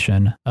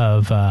iteration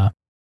of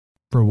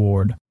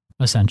reward,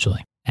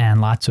 essentially, and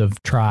lots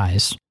of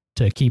tries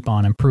to keep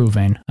on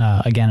improving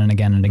again and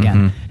again and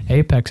again.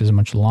 Apex is a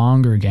much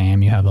longer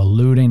game. You have a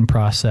looting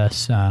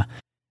process.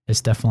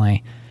 It's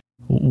definitely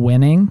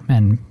winning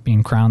and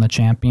being crowned the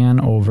champion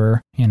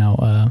over,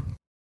 a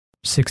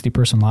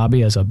 60-person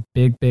lobby as a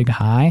big, big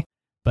high.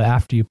 But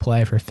after you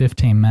play for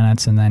 15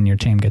 minutes and then your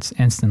team gets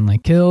instantly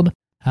killed,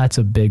 that's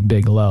a big,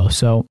 big low.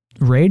 So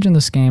rage in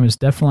this game is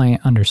definitely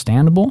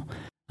understandable.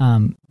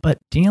 But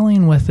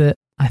dealing with it,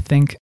 I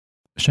think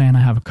Shay and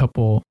I have a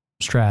couple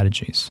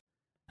strategies.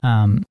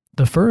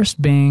 The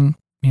first being,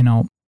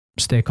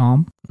 stay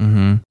calm.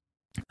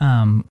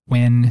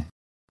 When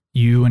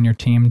you and your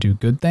team do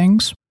good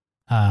things,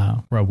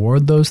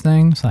 reward those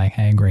things. Like,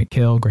 hey, great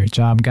kill, great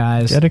job,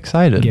 guys. Get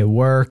excited. Get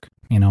work.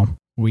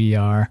 We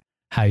are,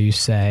 how you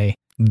say,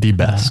 the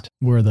best.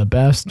 We're the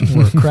best.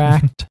 We're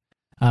cracked.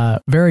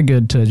 Very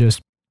good to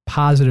just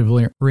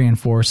positively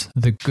reinforce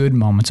the good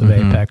moments of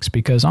Apex,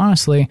 because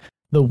honestly,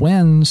 the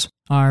wins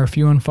are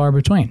few and far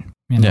between.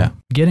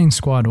 Getting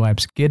squad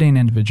wipes, getting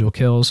individual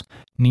kills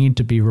need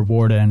to be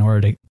rewarded in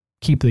order to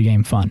keep the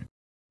game fun.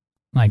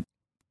 Like,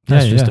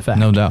 that's just a fact.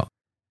 No doubt.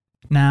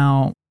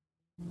 Now,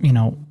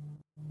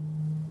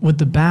 with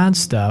the bad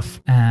stuff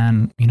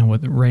and,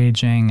 with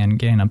raging and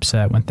getting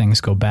upset when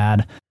things go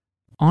bad,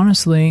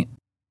 honestly,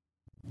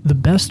 the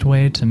best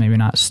way to maybe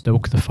not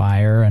stoke the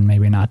fire and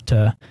maybe not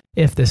to,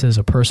 if this is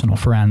a personal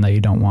friend that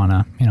you don't want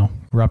to,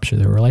 rupture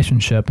the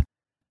relationship,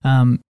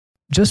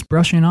 just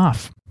brushing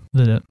off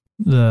the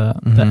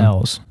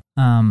L's.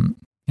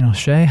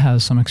 Shay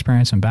has some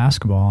experience in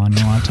basketball, and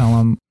you want to tell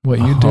him what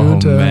you do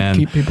to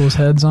keep people's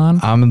heads on?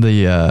 I'm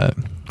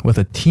with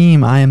a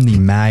team, I am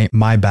the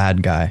my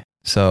bad guy.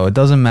 So it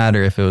doesn't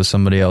matter if it was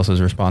somebody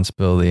else's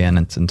responsibility in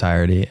its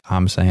entirety.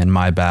 I'm saying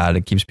my bad.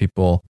 It keeps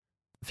people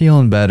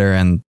feeling better.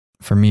 And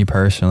for me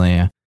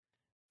personally,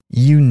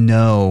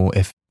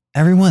 if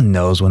everyone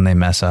knows when they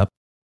mess up,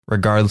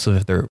 regardless of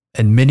if they're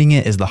admitting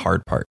it is the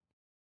hard part.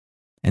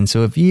 And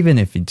so even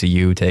if it's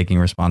you taking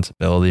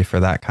responsibility for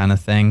that kind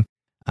of thing,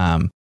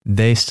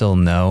 they still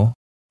know.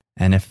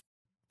 And if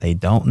they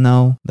don't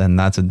know, then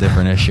that's a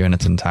different issue in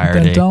its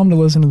entirety. Then tell them to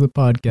listen to the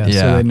podcast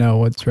so they know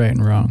what's right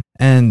and wrong.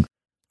 And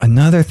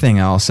another thing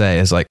I'll say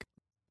is, like,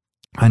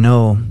 I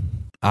know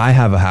I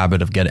have a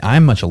habit of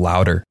I'm much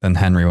louder than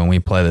Henry when we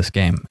play this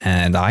game,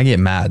 and I get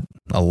mad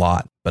a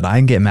lot, but I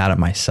get mad at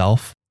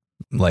myself.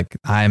 Like,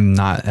 I'm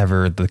not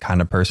ever the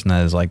kind of person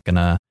that is like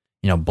gonna,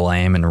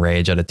 blame and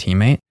rage at a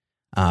teammate.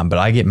 But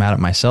I get mad at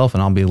myself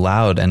and I'll be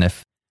loud. And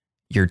if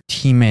your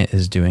teammate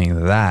is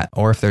doing that,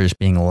 or if they're just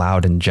being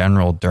loud in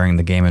general during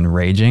the game and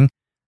raging,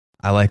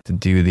 I like to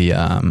do the,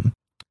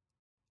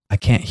 I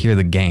can't hear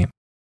the game,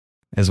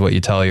 is what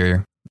you tell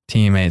your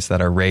teammates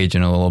that are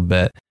raging a little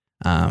bit.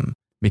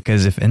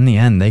 Because if in the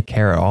end they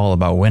care all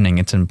about winning,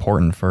 it's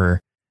important for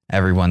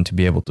everyone to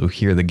be able to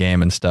hear the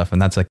game and stuff. And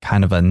that's a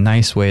kind of a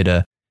nice way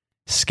to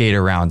skate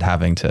around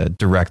having to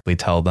directly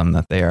tell them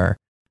that they are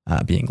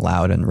being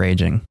loud and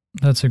raging.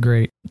 That's a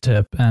great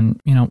tip.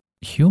 And,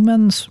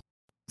 humans,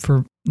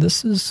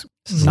 this is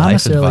not life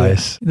necessarily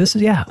advice. This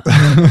is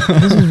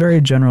this is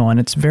very general, and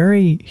it's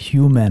very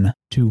human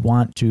to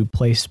want to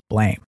place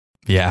blame.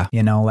 Yeah.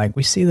 Like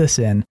we see this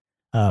in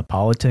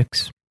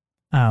politics.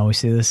 We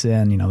see this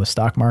in, the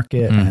stock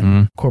market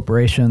and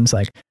corporations.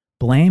 Like,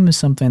 blame is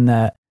something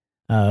that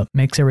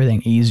makes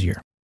everything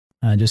easier.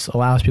 Just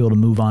allows people to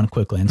move on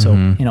quickly. And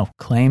so,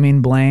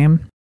 claiming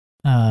blame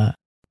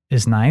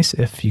is nice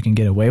if you can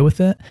get away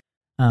with it.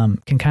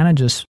 Can kind of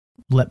just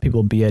let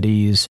people be at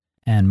ease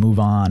and move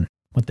on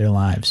with their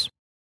lives.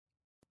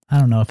 I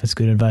don't know if it's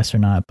good advice or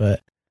not, but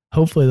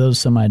hopefully those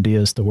are some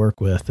ideas to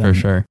work with. For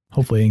sure.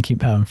 Hopefully you can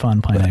keep having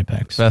fun playing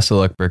Apex. Best of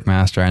luck,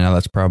 Brickmaster. I know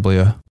that's probably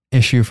a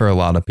issue for a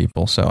lot of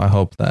people, so I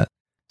hope that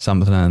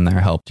something in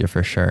there helped you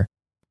for sure.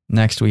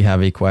 Next, we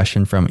have a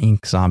question from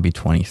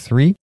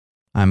InkZombie23.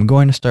 I'm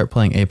going to start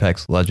playing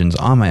Apex Legends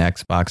on my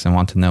Xbox and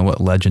want to know what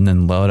legend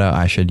and loadout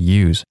I should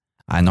use.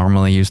 I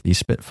normally use the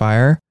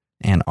Spitfire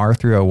and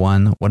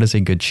R301. What is a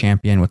good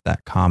champion with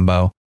that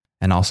combo?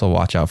 And also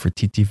watch out for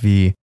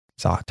TTV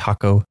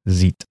Taco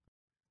Zeet.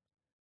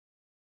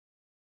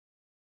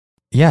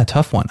 Yeah,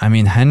 tough one. I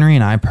mean, Henry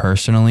and I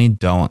personally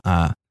don't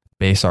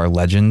base our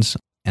legends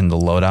and the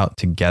loadout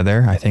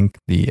together. I think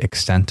the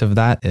extent of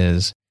that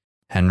is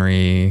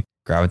Henry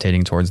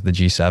gravitating towards the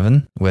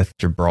G7 with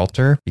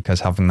Gibraltar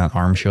because having that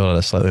arm shield at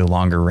a slightly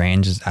longer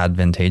range is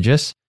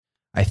advantageous.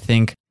 I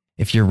think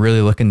if you're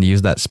really looking to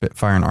use that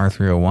Spitfire and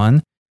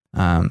R301,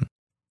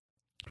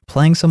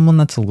 playing someone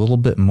that's a little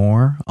bit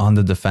more on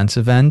the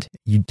defensive end,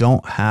 you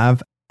don't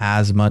have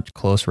as much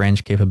close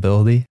range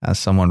capability as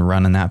someone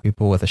running at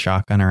people with a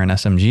shotgun or an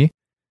SMG.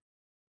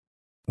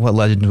 What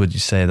legends would you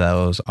say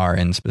those are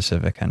in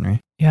specific,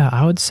 Henry? Yeah,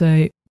 I would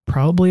say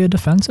probably a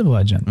defensive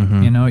legend.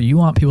 Mhm. You know, you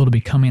want people to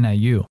be coming at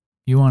you.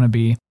 You want to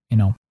be, you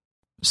know,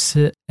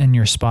 sit in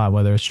your spot,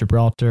 whether it's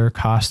Gibraltar,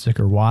 Caustic,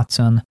 or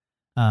Watson.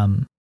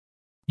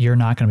 You're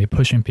not going to be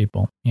pushing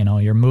people. You know,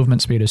 your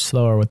movement speed is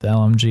slower with the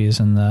LMGs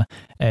and the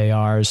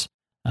ARs.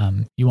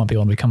 You want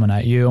people to be coming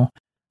at you.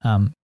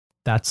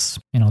 That's,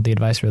 you know, the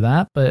advice for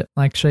that. But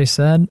like Shay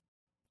said,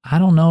 I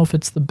don't know if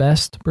it's the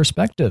best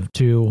perspective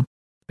to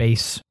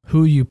base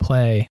who you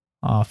play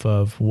off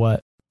of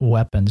what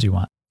weapons you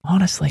want.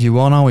 Honestly. You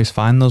won't always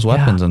find those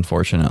weapons,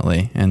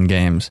 unfortunately, in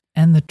games.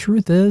 And the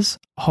truth is,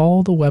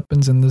 all the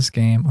weapons in this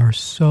game are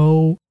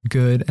so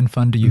good and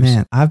fun to use.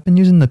 Man, I've been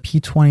using the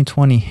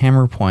P2020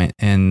 hammer point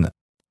in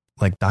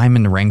like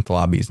diamond ranked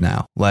lobbies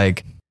now.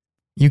 Like,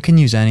 you can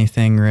use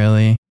anything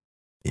really.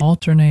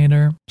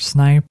 Alternator,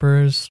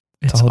 snipers.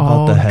 It's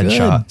all about the good.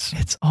 headshots.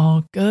 It's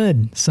all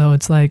good. So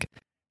it's like,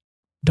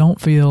 don't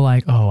feel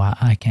like, oh,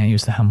 I can't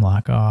use the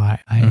Hemlock. Oh,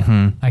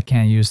 I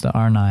can't use the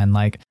R9.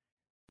 Like,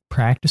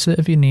 practice it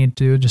if you need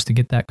to, just to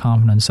get that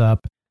confidence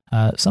up.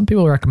 Some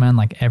people recommend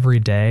like every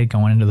day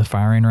going into the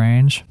firing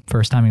range,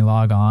 first time you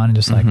log on, and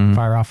just like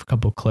fire off a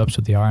couple clips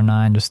with the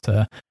R9 just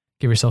to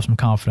give yourself some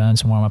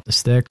confidence and warm up the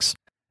sticks.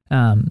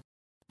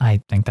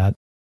 I think that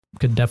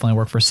could definitely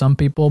work for some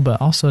people, but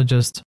also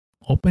just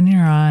open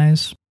your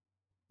eyes,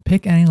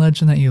 pick any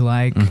legend that you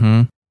like,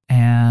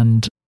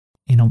 and,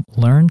 you know,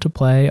 learn to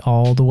play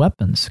all the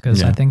weapons,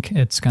 because I think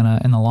it's going to,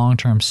 in the long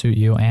term, suit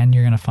you, and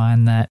you're going to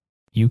find that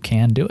you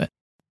can do it.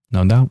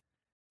 No doubt.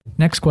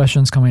 Next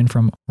question's coming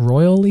from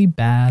Royally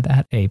Bad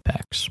at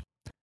Apex.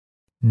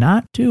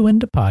 Not too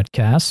into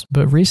podcasts,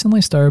 but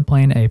recently started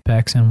playing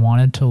Apex and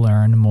wanted to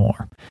learn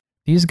more.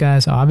 These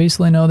guys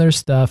obviously know their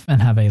stuff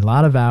and have a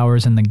lot of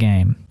hours in the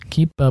game.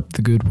 Keep up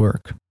the good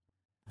work.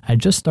 I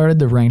just started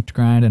the ranked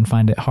grind and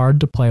find it hard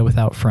to play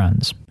without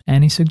friends.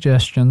 Any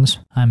suggestions?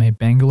 I'm a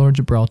Bangalore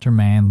Gibraltar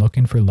man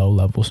looking for low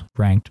levels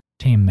ranked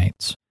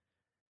teammates.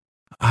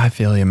 I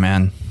feel you,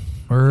 man.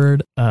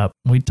 Word up.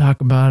 We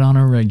talk about it on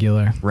a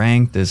regular.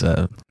 Ranked is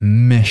a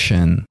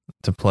mission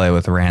to play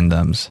with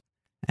randoms.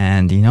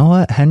 And you know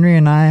what? Henry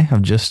and I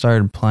have just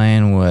started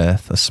playing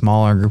with a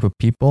smaller group of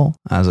people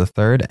as a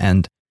third.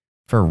 And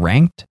for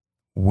ranked,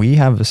 we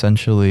have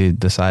essentially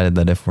decided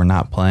that if we're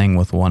not playing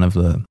with one of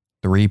the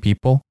 3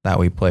 people that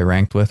we play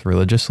ranked with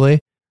religiously,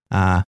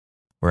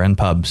 we're in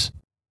pubs.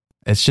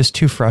 It's just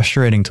too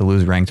frustrating to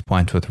lose ranked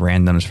points with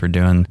randoms for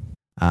doing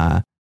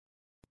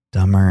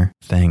dumber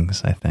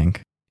things, I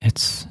think.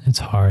 It's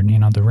hard. You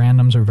know, the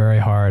randoms are very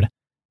hard.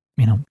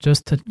 You know,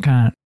 just to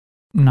kind of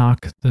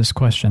knock this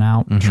question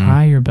out,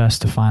 try your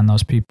best to find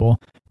those people.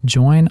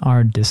 Join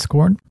our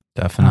Discord.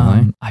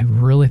 Definitely. I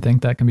really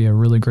think that can be a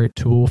really great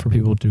tool for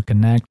people to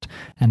connect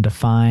and to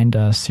find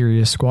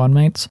serious squad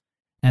mates.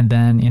 And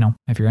then, you know,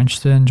 if you're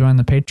interested in joining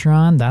the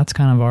Patreon, that's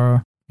kind of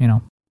our, you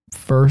know,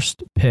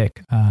 first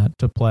pick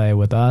to play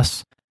with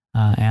us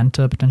and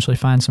to potentially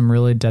find some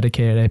really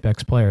dedicated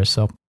Apex players.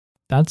 So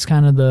that's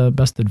kind of the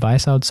best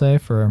advice I would say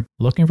for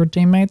looking for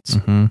teammates.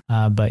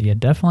 But you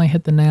definitely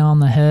hit the nail on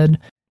the head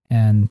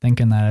and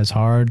thinking that it's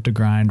hard to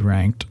grind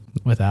ranked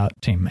without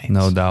teammates.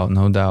 No doubt,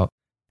 no doubt.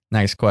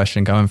 Next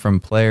question coming from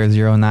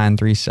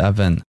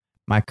player0937.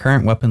 My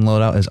current weapon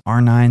loadout is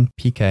R9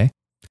 PK.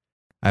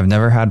 I've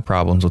never had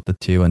problems with the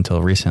 2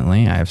 until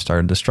recently. I have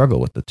started to struggle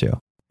with the 2.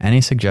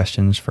 Any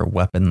suggestions for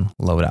weapon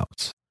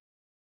loadouts?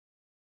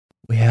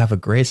 We have a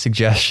great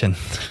suggestion.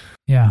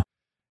 Yeah.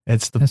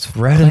 It's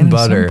bread and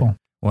butter. Simple.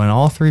 When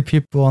all 3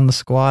 people on the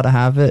squad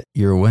have it,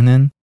 you're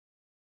winning.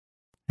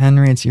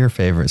 Henry, it's your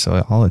favorite,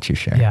 so I'll let you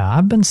share. Yeah,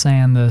 I've been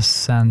saying this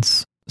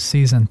since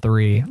season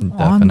 3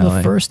 on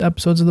the first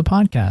episodes of the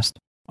podcast.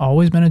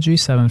 Always been a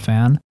G7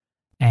 fan,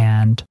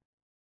 and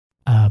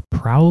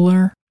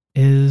Prowler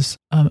is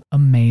an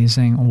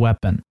amazing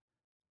weapon.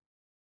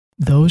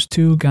 Those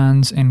 2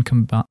 guns in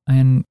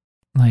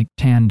like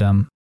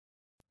tandem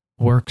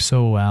work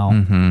so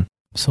well.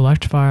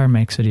 Select fire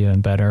makes it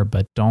even better,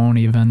 but don't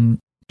even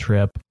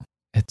trip.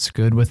 It's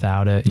good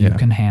without it. You Yeah.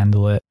 can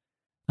handle it.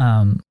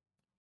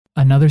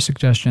 Another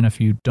suggestion,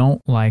 if you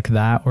don't like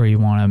that, or you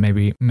want to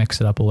maybe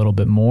mix it up a little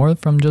bit more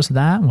from just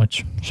that,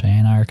 which Shay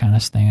and I are kind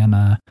of staying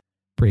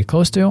pretty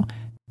close to,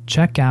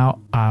 check out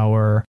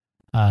our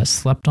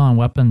Slept On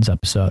Weapons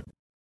episode.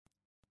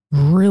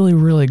 Really,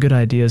 really good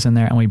ideas in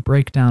there, and we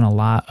break down a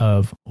lot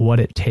of what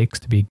it takes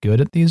to be good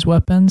at these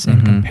weapons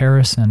in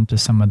comparison to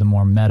some of the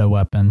more meta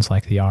weapons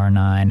like the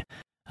R9.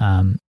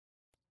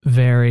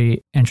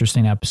 Very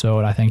interesting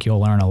episode. I think you'll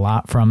learn a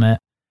lot from it.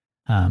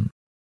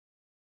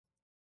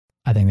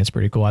 I think that's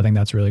pretty cool. I think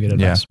that's really good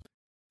advice.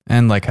 Yeah.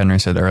 And like Henry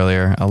said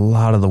earlier, a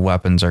lot of the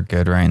weapons are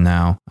good right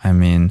now. I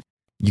mean,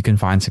 you can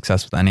find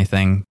success with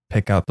anything.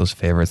 Pick out those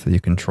favorites that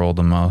you control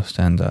the most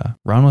and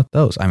run with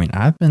those. I mean,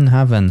 I've been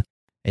having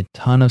a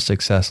ton of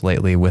success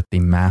lately with the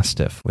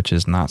Mastiff, which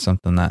is not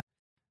something that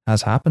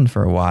has happened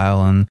for a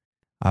while. And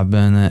I've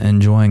been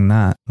enjoying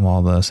that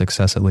while the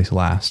success at least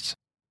lasts.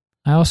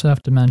 I also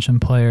have to mention,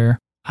 player,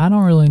 I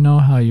don't really know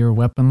how your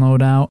weapon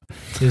loadout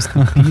is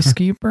the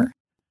Peacekeeper.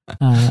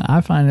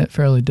 I find it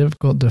fairly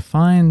difficult to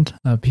find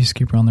a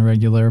Peacekeeper on the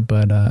regular,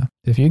 but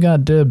if you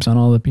got dibs on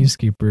all the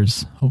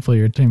Peacekeepers, hopefully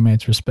your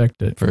teammates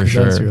respect it. For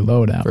sure. That's your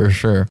loadout. For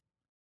sure.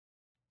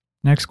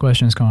 Next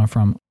question is coming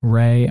from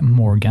Ray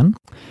Morgan.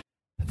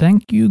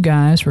 Thank you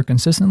guys for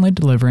consistently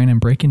delivering and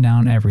breaking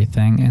down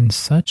everything in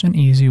such an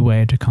easy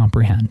way to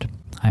comprehend.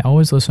 I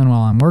always listen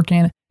while I'm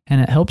working,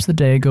 and it helps the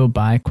day go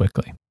by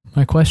quickly.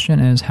 My question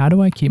is, how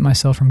do I keep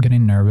myself from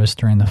getting nervous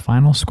during the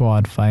final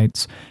squad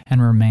fights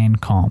and remain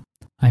calm?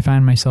 I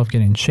find myself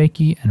getting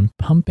shaky and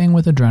pumping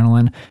with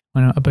adrenaline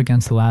when I'm up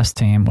against the last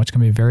team, which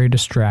can be very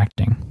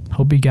distracting.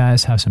 Hope you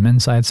guys have some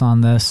insights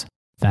on this.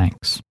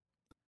 Thanks.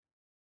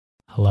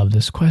 I love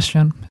this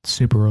question. It's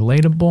super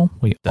relatable.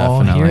 We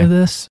all hear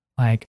this.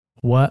 Like,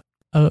 what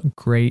a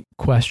great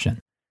question.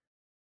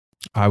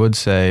 I would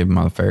say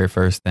my very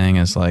first thing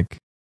is like,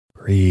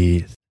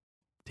 breathe,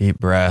 deep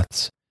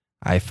breaths.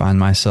 I find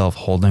myself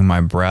holding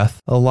my breath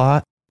a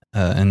lot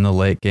in the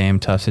late game,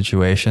 tough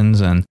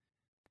situations. And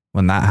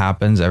when that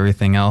happens,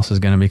 everything else is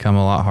going to become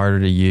a lot harder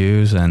to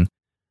use, and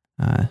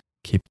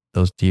keep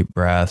those deep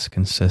breaths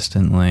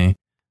consistently.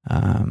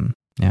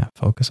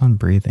 Focus on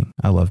breathing.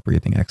 I love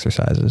breathing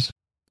exercises.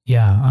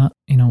 Yeah.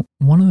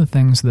 One of the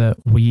things that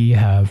we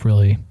have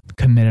really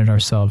committed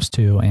ourselves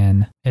to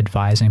in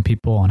advising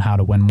people on how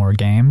to win more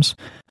games,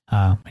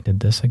 we did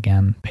this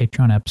again,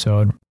 Patreon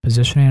episode,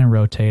 positioning and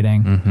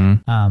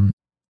rotating.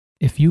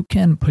 If you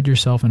can put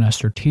yourself in a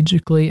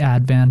strategically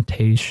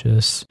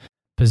advantageous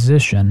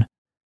position,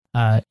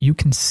 you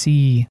can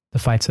see the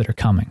fights that are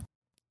coming,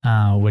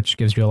 which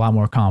gives you a lot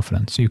more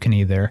confidence. You can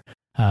either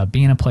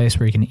be in a place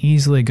where you can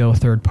easily go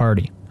third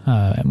party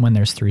when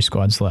there's 3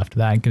 squads left.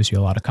 That gives you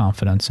a lot of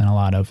confidence and a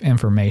lot of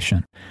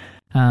information.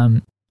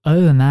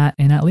 Other than that,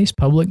 in at least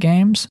public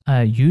games,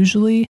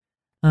 usually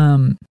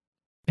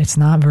it's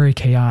not very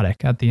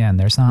chaotic at the end.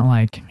 There's not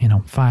like,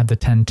 5 to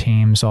 10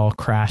 teams all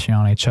crashing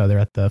on each other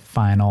at the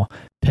final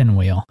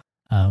pinwheel,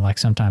 like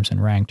sometimes in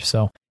ranked.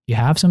 So you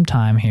have some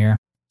time here.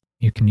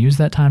 You can use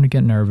that time to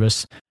get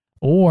nervous,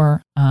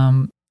 or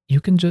you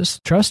can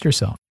just trust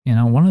yourself.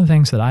 One of the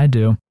things that I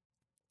do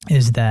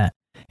is that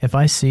if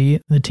I see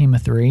the team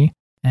of 3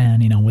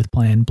 and, with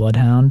playing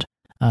Bloodhound,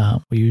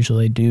 we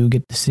usually do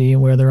get to see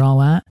where they're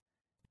all at.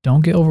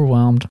 Don't get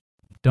overwhelmed.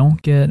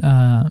 Don't get,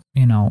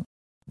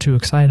 too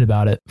excited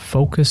about it.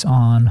 Focus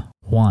on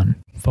one.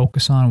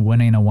 Focus on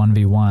winning a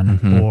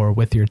 1v1 or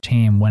with your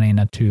team winning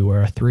a 2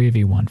 or a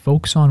 3v1.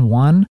 Focus on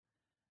one,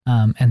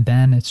 and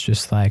then it's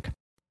just like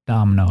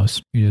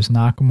dominoes. You just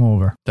knock them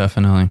over.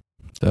 Definitely.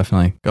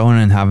 Going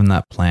and having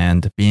that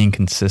plan, to being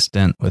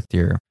consistent with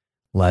your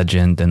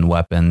legend and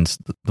weapons,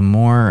 the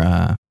more,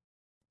 the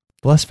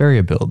less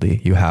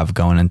variability you have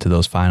going into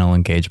those final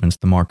engagements,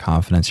 the more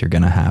confidence you're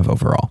going to have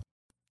overall.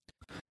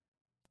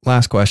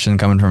 Last question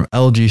coming from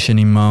LG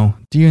Shinimo.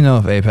 Do you know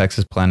if Apex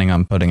is planning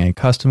on putting a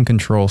custom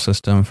control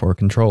system for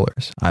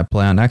controllers? I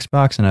play on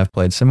Xbox and I've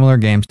played similar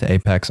games to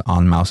Apex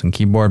on mouse and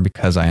keyboard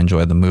because I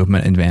enjoy the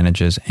movement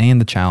advantages and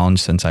the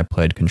challenge since I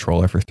played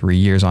controller for 3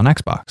 years on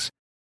Xbox.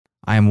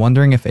 I am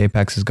wondering if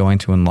Apex is going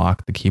to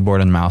unlock the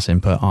keyboard and mouse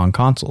input on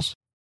consoles.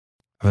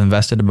 I've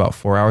invested about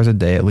 4 hours a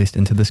day at least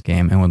into this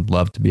game and would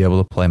love to be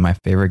able to play my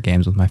favorite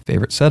games with my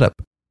favorite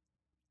setup.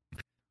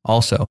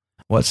 Also,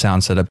 what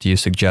sound setup do you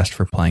suggest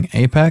for playing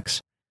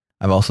Apex?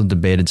 I've also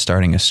debated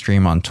starting a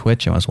stream on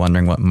Twitch and was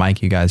wondering what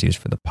mic you guys use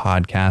for the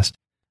podcast.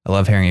 I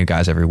love hearing you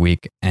guys every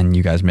week, and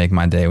you guys make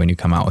my day when you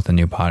come out with a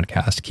new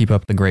podcast. Keep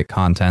up the great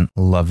content.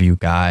 Love you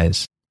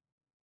guys.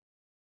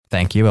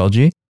 Thank you,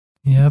 LG.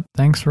 Yep.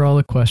 Thanks for all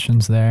the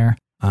questions there.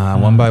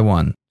 One by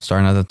one,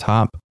 starting at the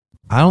top.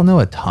 I don't know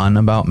a ton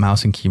about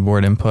mouse and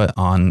keyboard input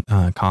on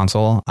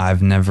console.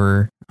 I've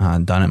never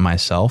done it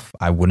myself.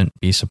 I wouldn't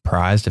be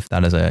surprised if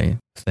that is a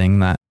thing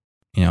that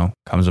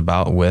comes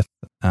about with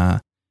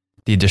the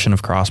addition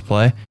of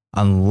crossplay,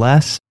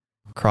 unless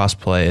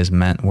crossplay is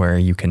meant where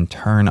you can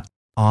turn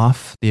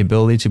off the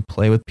ability to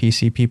play with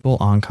PC people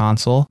on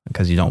console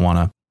because you don't want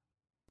to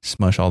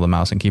smush all the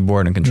mouse and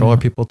keyboard and controller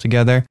people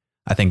together.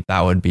 I think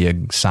that would be a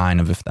sign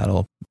of if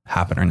that'll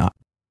happen or not.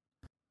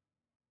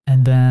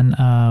 And then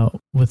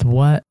with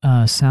what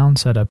sound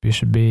setup you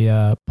should be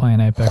playing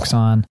Apex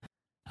on,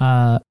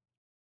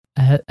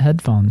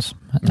 headphones,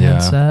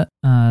 headset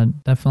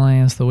definitely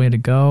is the way to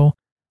go.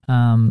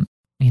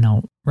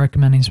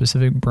 Recommending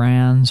specific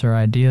brands or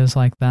ideas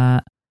like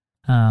that.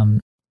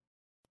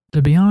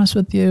 To be honest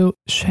with you,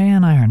 Shay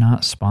and I are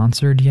not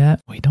sponsored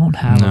yet. We don't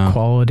have a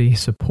quality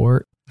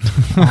support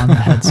on the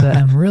headset,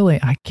 and really,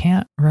 I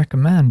can't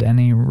recommend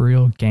any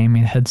real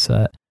gaming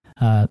headset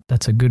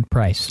that's a good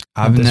price.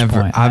 I've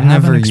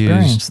never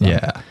used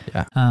them.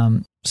 Yeah.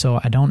 So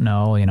I don't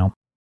know,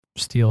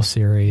 Steel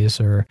Series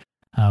or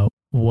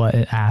what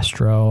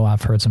Astro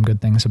I've heard some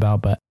good things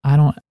about, but I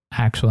don't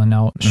actually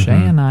know. Mm-hmm.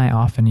 Shay and I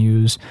often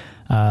use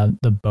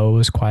the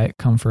Bose Quiet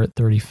Comfort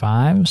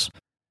 35s.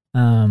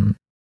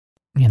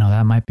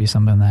 That might be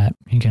something that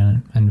you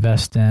can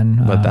invest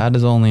in. But that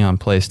is only on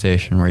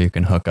PlayStation, where you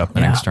can hook up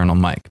an external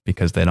mic,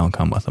 because they don't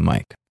come with a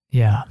mic.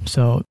 Yeah,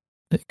 so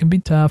it can be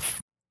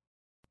tough.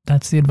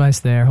 That's the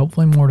advice there.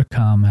 Hopefully more to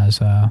come as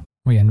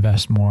we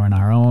invest more in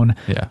our own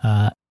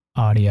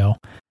audio.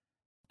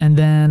 And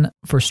then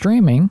for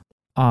streaming,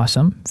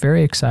 awesome.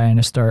 Very exciting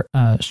to start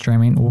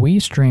streaming. We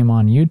stream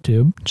on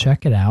YouTube.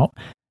 Check it out.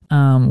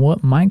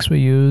 What mics we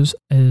use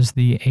is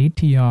the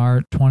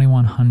ATR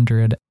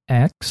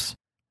 2100X.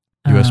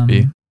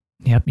 USB.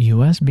 Yep,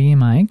 USB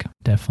mic.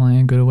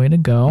 Definitely a good way to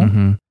go.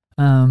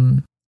 Mm-hmm.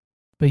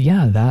 But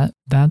yeah,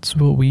 that's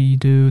what we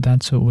do.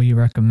 That's what we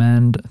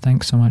recommend.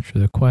 Thanks so much for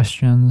the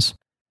questions.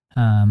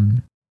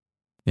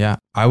 Yeah,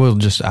 I will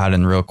just add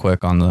in real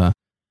quick on the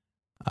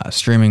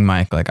streaming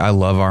mic. Like, I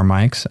love our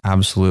mics,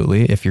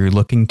 absolutely. If you're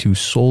looking to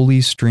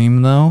solely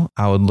stream, though,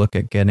 I would look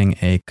at getting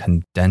a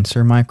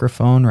condenser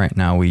microphone. Right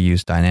now, we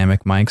use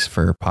dynamic mics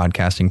for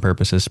podcasting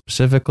purposes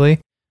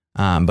specifically.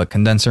 But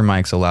condenser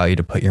mics allow you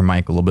to put your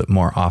mic a little bit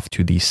more off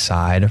to the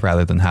side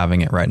rather than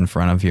having it right in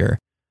front of your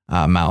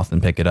mouth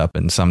and pick it up.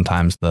 And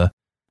sometimes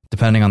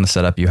depending on the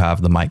setup you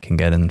have, the mic can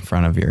get in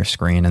front of your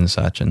screen and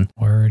such. And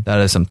that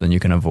is something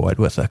you can avoid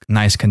with a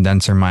nice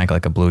condenser mic,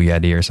 like a Blue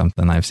Yeti or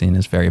something I've seen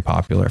is very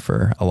popular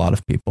for a lot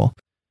of people.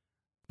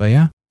 But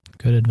yeah.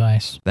 Good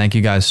advice. Thank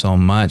you guys so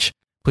much.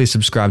 Please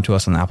subscribe to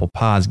us on Apple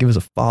Pods. Give us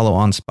a follow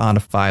on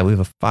Spotify. Leave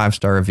a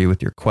 5-star review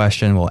with your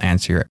question. We'll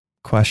answer your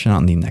question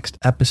on the next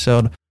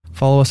episode.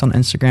 Follow us on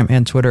Instagram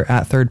and Twitter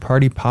at Third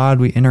Party Pod.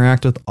 We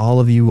interact with all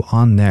of you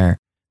on there.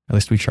 At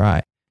least we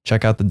try.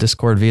 Check out the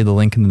Discord via the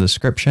link in the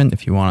description.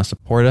 If you want to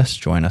support us,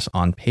 join us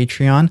on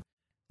Patreon.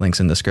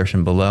 Links in the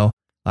description below.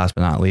 Last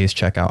but not least,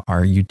 check out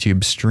our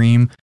YouTube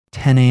stream,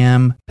 10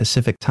 a.m.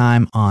 Pacific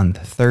time on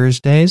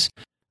Thursdays.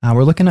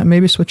 We're looking at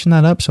maybe switching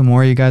that up so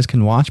more of you guys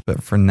can watch,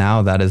 but for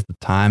now, that is the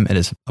time. It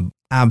is an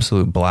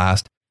absolute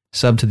blast.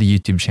 Sub to the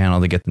YouTube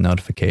channel to get the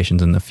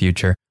notifications in the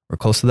future. We're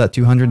close to that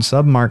 200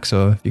 sub mark,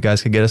 so if you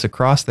guys could get us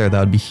across there, that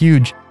would be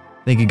huge.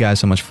 Thank you guys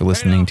so much for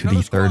listening to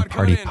the Third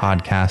Party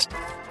Podcast.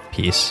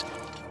 Peace.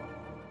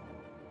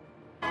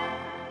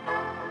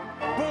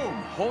 Boom!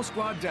 Whole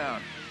squad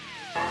down.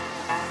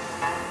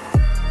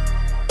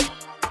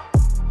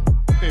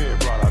 Hey,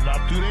 brother,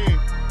 not today.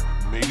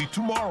 Maybe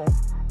tomorrow.